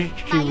 I know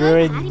she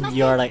ruined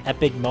your like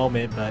epic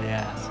moment, but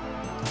yeah.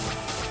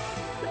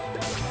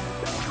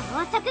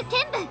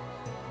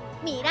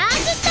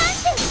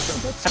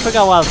 I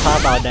forgot what I was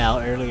talking about now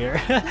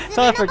earlier.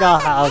 So I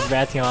forgot how I was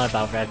ranting on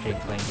about Ratchet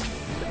and Clank.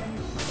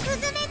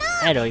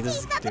 Anyway, this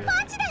is good.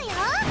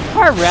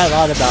 I ran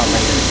on about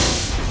like.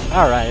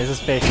 Alright, this is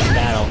finish this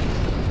battle.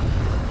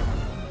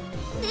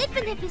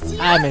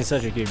 I'm in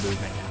such a good mood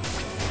right now.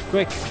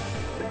 Quick!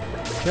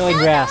 Killing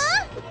grass.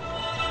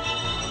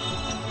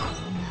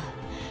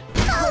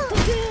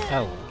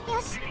 Oh.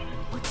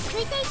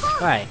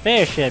 Alright,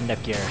 finish him,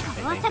 Nepgear.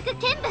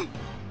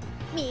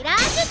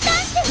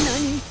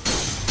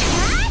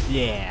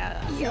 Yeah.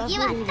 I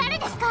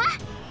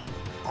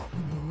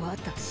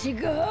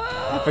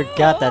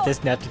forgot that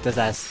this Neptune does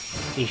has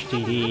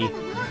HDD.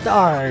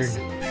 Darn!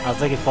 I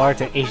was looking forward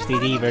to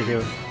HDD version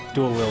of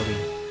dual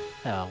wielding.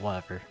 Oh,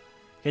 whatever.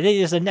 It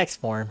is the next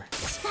form. I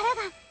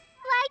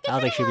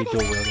don't think she'll be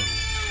dual wielding.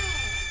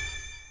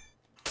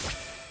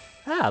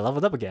 Ah,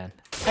 leveled up again.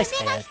 Nice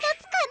edge.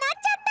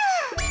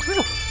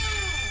 Whew.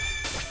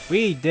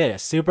 We did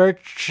it. Super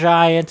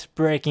giant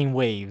breaking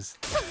waves.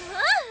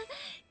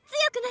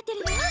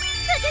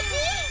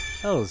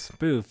 Oh,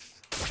 spoof.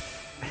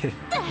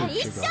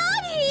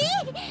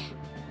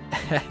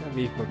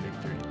 Me for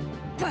victory.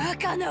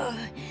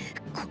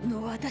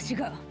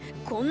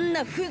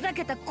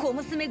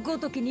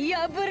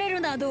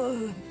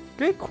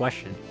 Good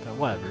question, but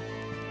whatever.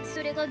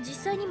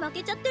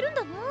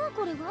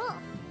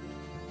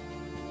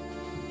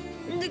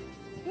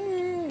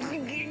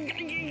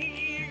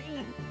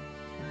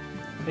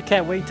 I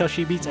can't wait till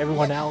she beats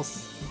everyone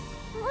else.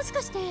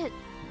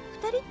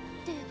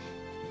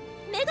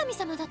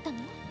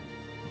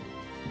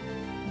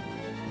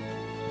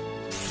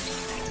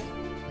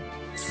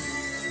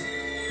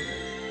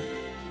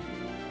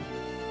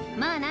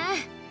 Ma na,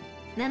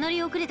 名乗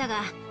り遅れた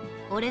が、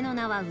俺の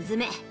名はうず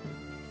め。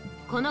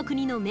この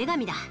国の女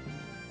神だ。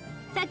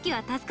さっき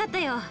は助かった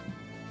よ。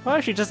Why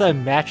is she just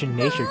an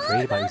imagination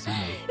created by Uzume?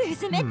 う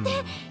ずめっ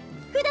て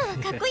普段は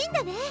かっこいいん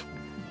だね。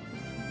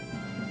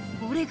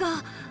俺が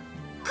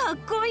かっ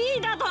こい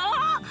いだと？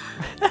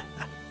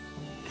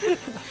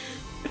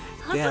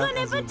さすが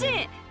ネプ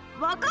チ、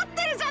わかっ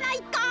てるじゃな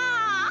い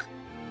か。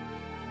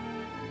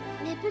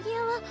ネプギ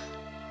アは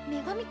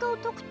女神化を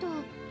解くと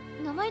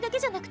名前だけ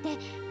じゃなくて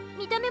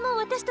見た目も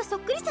私とそ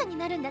っくりさんに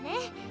なるんだね。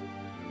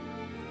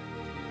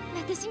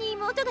私に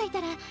妹がい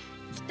たらき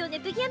っとネ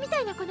プギアみた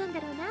いな子なん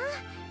だろうな。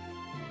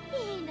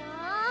いいな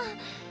あ、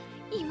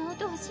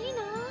妹欲しい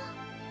な。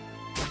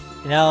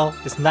You know,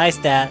 it's nice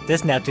that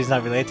this Neptune's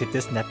not related to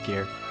this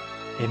Nepgear.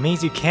 It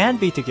means you can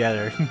be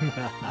together. You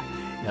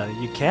know,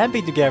 you can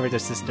be together with your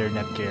sister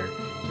Nepgear.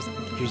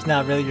 She's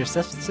not really your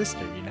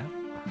sister, you know?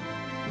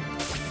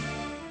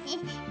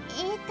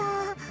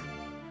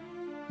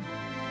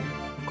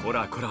 こ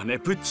らこらネ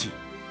プッチ、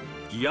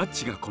ギアッ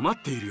チが困っ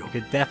ているよ。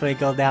 You could definitely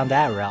go down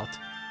that route.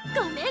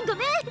 ごめんご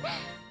めん、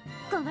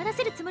困ら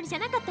せるつもりじゃ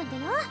なかったんだ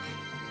よ。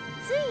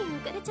つい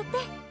浮かれちゃって。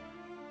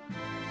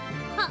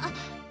あ、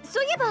そ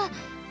ういえば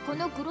こ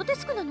のグロテ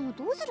スクなのを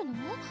どうするの？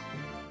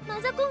マ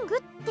ザコングっ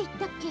て言っ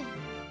たっけ？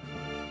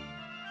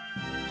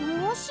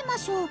どうしま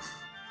しょう。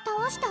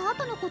倒した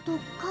後のこと考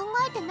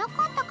えてな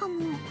かったか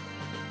も。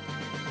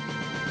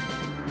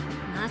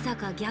まさ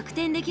か逆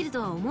転できる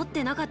とは思っ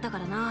てなかったか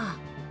らな。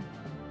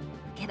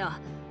けど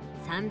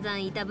散々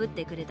いたぶっ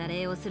てくれた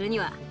礼をするに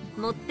は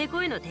もって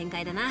こいの展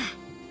開だな。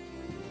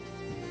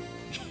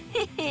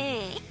へ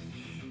へ。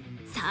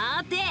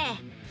さて、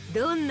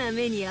どんな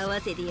目に合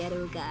わせてや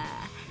ろうか。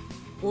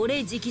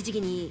俺直々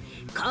に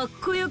かっ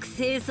こよく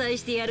制裁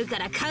してやるか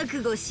ら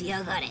覚悟し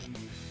やがれ。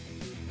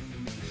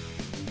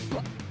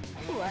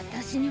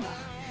私には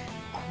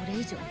これ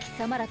以上貴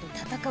様らと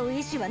戦う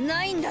意志は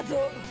ないんだ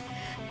ぞ。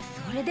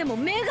それでも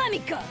女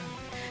神か。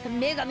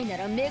女神な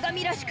ら女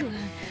神らしく、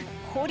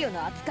捕虜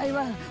の扱い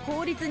は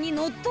法律に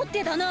のっとっ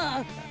てだ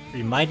な。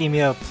Reminding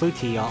me of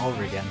Pluty all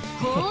over again.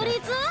 法律？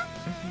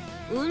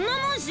うんなも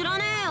ん知ら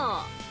ねえ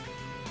よ。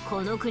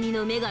この国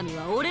の女神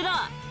は俺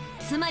だ。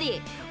つま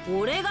り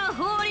俺が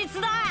法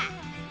律だ。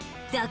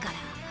だから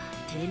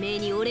てめえ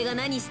に俺が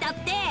何したっ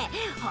て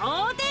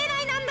法廷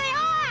内なんだよ。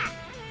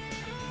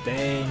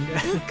Dang.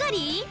 うっか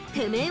り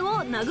てめえ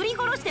を殴り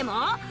殺しても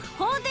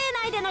法廷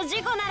内での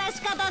事故なら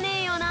仕方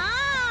ねえよな。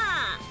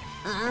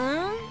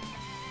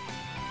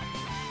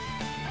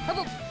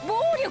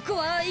暴力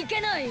はいけ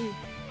ない。う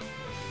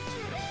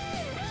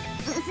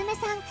ずめ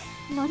さん、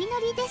ノリノ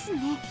リです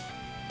ね。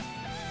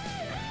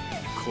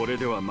これ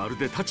ではまる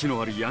でタチの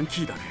悪いヤン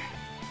キーだね。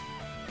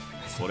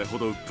それほ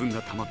ど鬱憤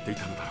が溜まってい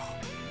たのだろう。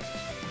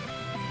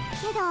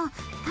けど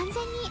完全に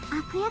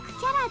悪役キ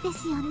ャラで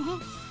すよね。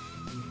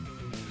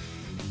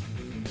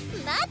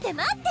待って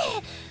待って、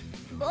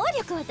暴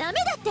力はダメ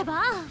だって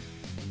ば。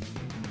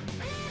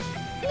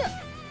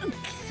貴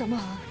様、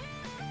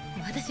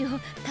私を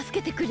助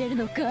けてくれる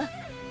のか。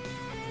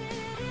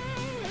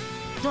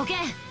どけ、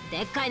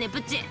でっかいねプ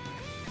ッチ。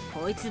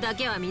こいつだ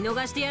けは見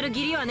逃してやる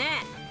義理はね。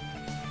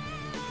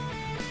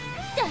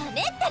ダ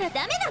メったら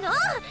ダメなの。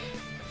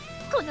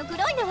この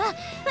黒いのは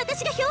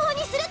私が標本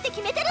にするって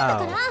決めてるんだ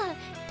から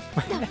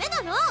ダメ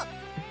なの。だ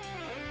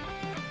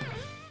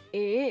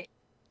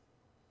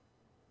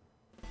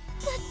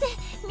って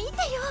見てよ、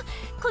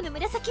この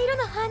紫色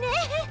の羽。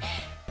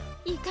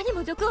いかに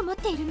も毒を持っ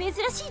ている珍し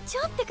い蝶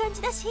って感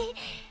じだし、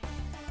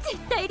絶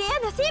対レア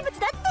な生物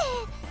だって。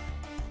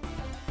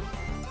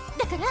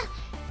だから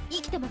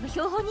生きたまま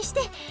標本にし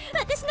て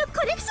私の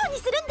コレクションに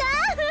するんだ。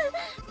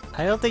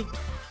I don't think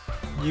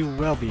you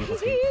will be able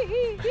to.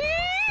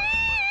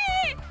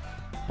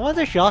 I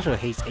wonder if she also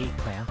hates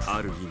eggplants.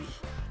 ある意味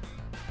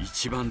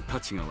一番た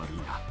ちが悪い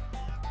な。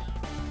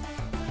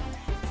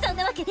そん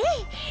なわけで吸収。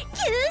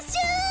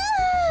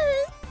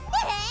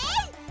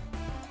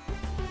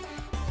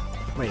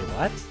Wait,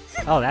 what?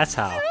 Oh, that's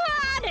how. What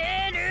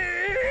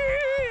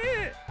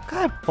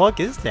kind of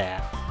bug is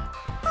that?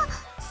 あ、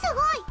すご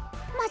い。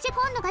マジ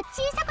コンドが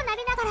小さくな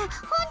りながら本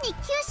に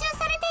吸収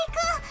されて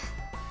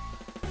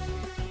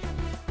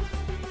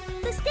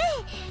いく。そして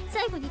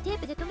最後にテー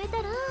プで留め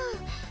たら、はい、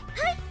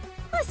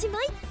おし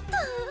まいっと。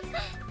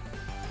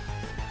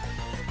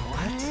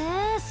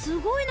す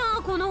ごい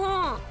なこの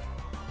本。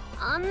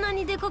あんな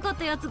にでかかっ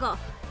たやつが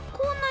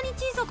こんなに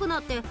小さくな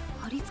って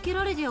貼り付け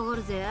られてやが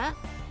るぜ。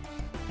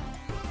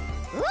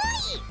おい、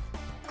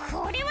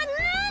これはなん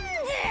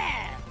で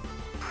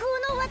こ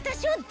の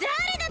私を誰だ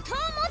と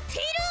思ってい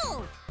る。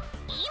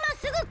今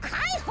すぐ解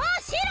放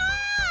しろ。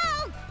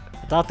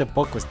 I thought the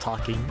book was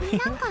talking.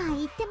 なんか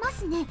言ってま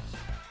すね。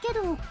け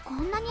どこ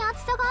んなに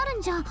厚さがある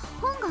んじゃ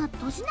本が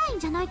閉じないん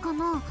じゃないか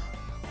な。こ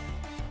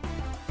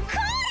ら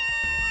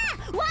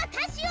ー、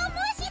私を無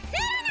視する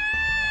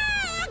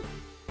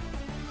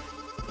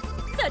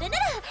な。それな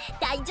ら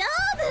大丈夫。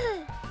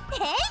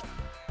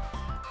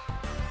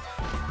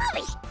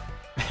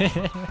潰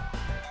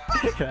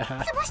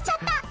しちゃっ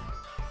た。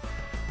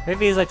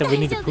Maybe he's like the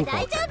Winnie the Pooh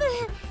大 book. 丈夫。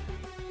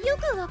よ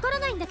くわから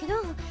ないんだけ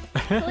ど、こ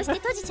うして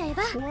閉じちゃえ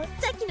ばさ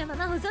っきのま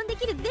ま保存で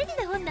きる便利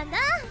な本なんだ。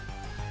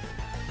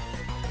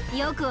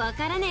よくわ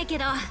からねえけ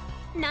ど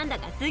なんだ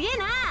かすげえ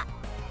な。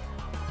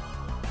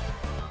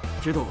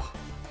けど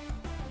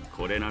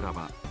これなら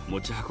ば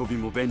持ち運び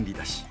も便利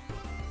だし、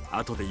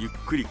後でゆっ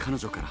くり彼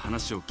女から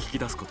話を聞き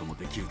出すことも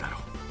できるだろ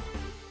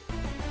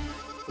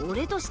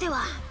俺として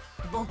は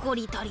ボコ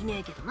リ足りね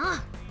えけど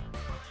な。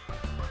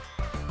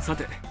う。さ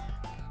て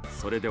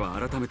それでは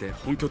改めて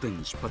本拠点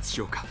に出発し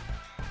ようか。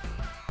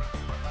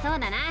そうだ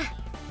な。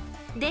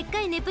でっ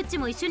かいネプッチ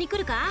も一緒に来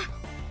るか。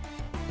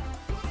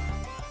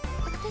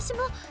私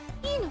も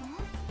いいの？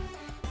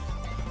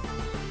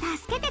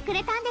助けてく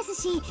れたんです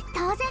し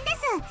当然です。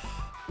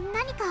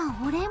何か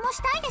お礼も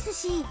したいです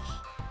し。はい、や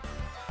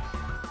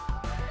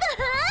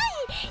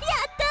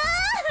った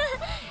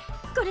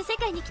ー。これ世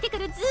界に来てか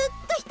らずっと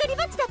一人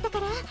ぼっちだったか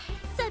ら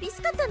寂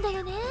しかったんだ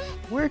よね。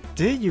 Where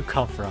did you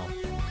come from?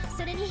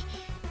 それに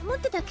持っ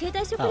てた携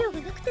帯食料が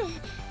なくての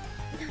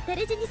た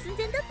れ死に寸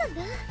前だったん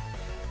だ。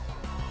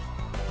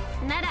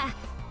なら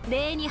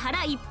礼に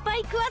腹いっぱ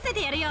い食わせ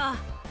てやるよ。本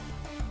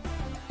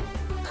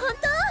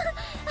当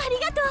あり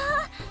がと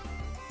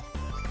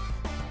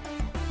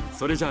う。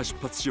それじゃあ出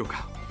発しよう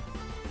か。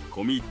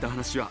込み入った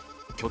話は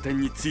拠点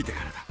に着いて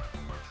からだ。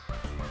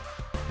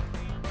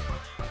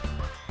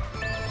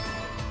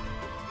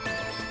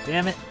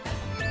Damn it.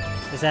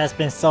 This has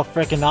been so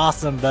freaking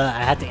awesome, but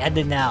I had to end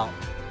it now.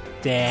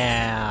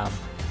 Damn. I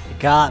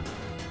got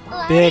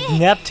Big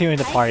Neptune in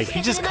the party. Can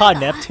you just call it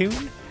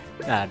Neptune?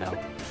 I don't know.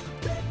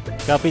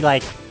 Gotta be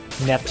like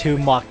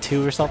Neptune Mach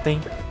 2 or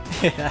something?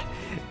 I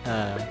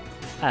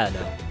don't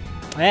know.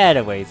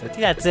 Anyways, I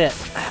think that's it.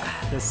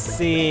 Let's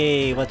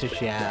see. What does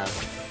she have?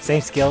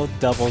 Same skill,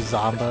 double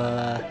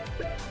Zomba.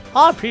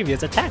 Oh,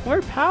 previous attack,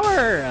 word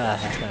power!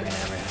 That's not gonna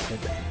ever happen.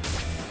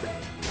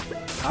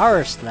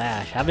 Power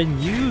slash.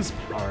 Haven't used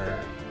power.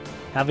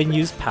 Haven't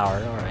used power,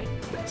 alright.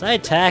 So I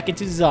attack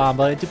into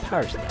Zomba into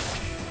power slash.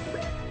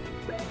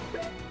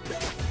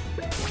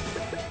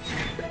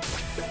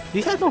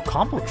 These have no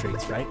combo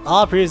traits, right?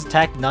 Oh, previous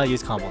attack did not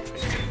use combo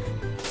traits.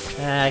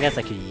 I guess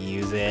I could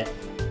use it.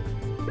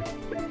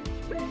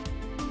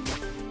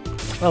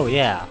 Oh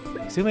yeah.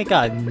 Sumi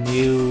got a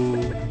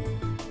new...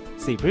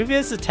 See,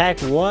 previous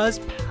attack was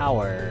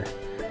power.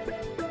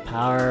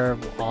 Power,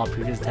 all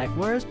previous attack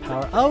was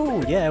power.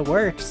 Oh yeah, it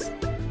works.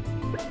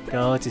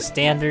 Go to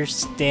standard,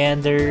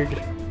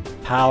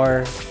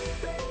 power.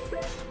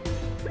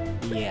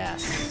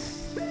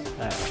 Yes.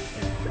 Alright.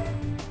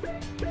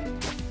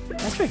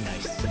 That's pretty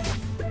nice.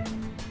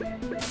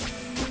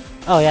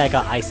 Oh yeah, I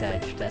got Ice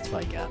Edge. That's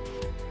what I got.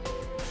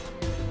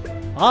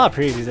 Ah,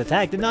 previous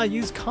attack did not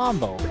use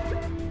combo.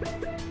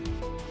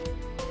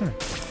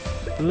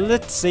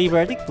 Blitzsaber.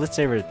 I think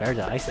Blitzsaber is better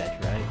than Ice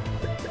Edge, right?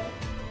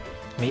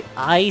 I mean,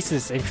 Ice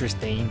is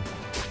interesting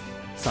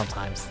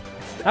sometimes.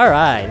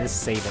 Alright, let's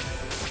save it.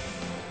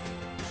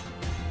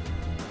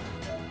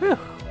 Whew.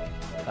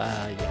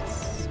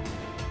 Yes.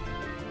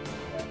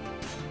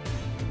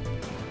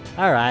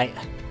 Alright.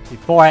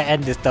 Before I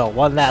end this though,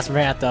 one last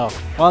rant though.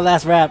 One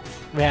last rant.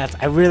 Man,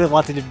 I really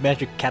wanted to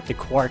mention Captain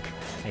Quark.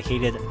 I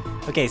hated it.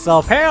 Okay, so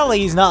apparently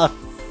he's not a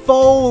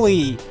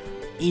fully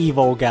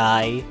evil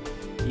guy,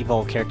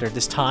 evil character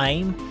this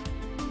time.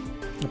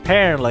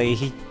 Apparently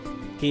he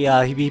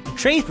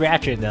betrays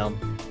Ratchet and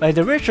them, but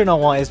the original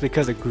one is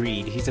because of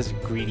greed. He's just a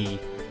greedy,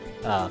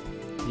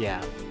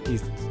 yeah,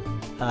 he's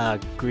a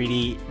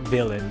greedy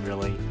villain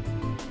really.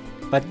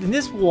 But in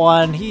this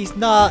one, he's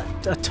not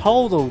a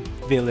total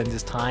villain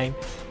this time.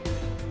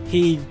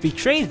 He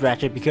betrays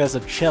Ratchet because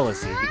of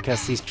jealousy,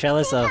 because he's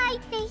jealous of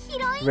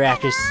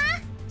Ratchet's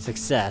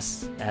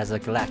success as a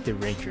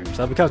Galactic Ranger.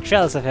 So he becomes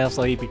jealous of him,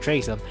 so he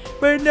betrays him.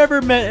 But it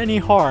never meant any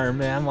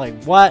harm, and I'm like,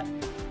 what?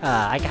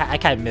 I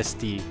kind of missed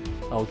the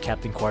old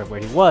Captain Quark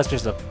where he was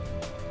just a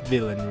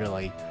villain,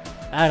 really.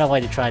 I don't know why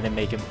they're trying to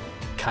make him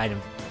kind of,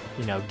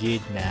 you know,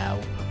 good now.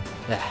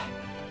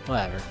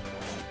 Whatever.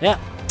 Yeah,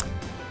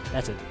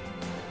 that's it.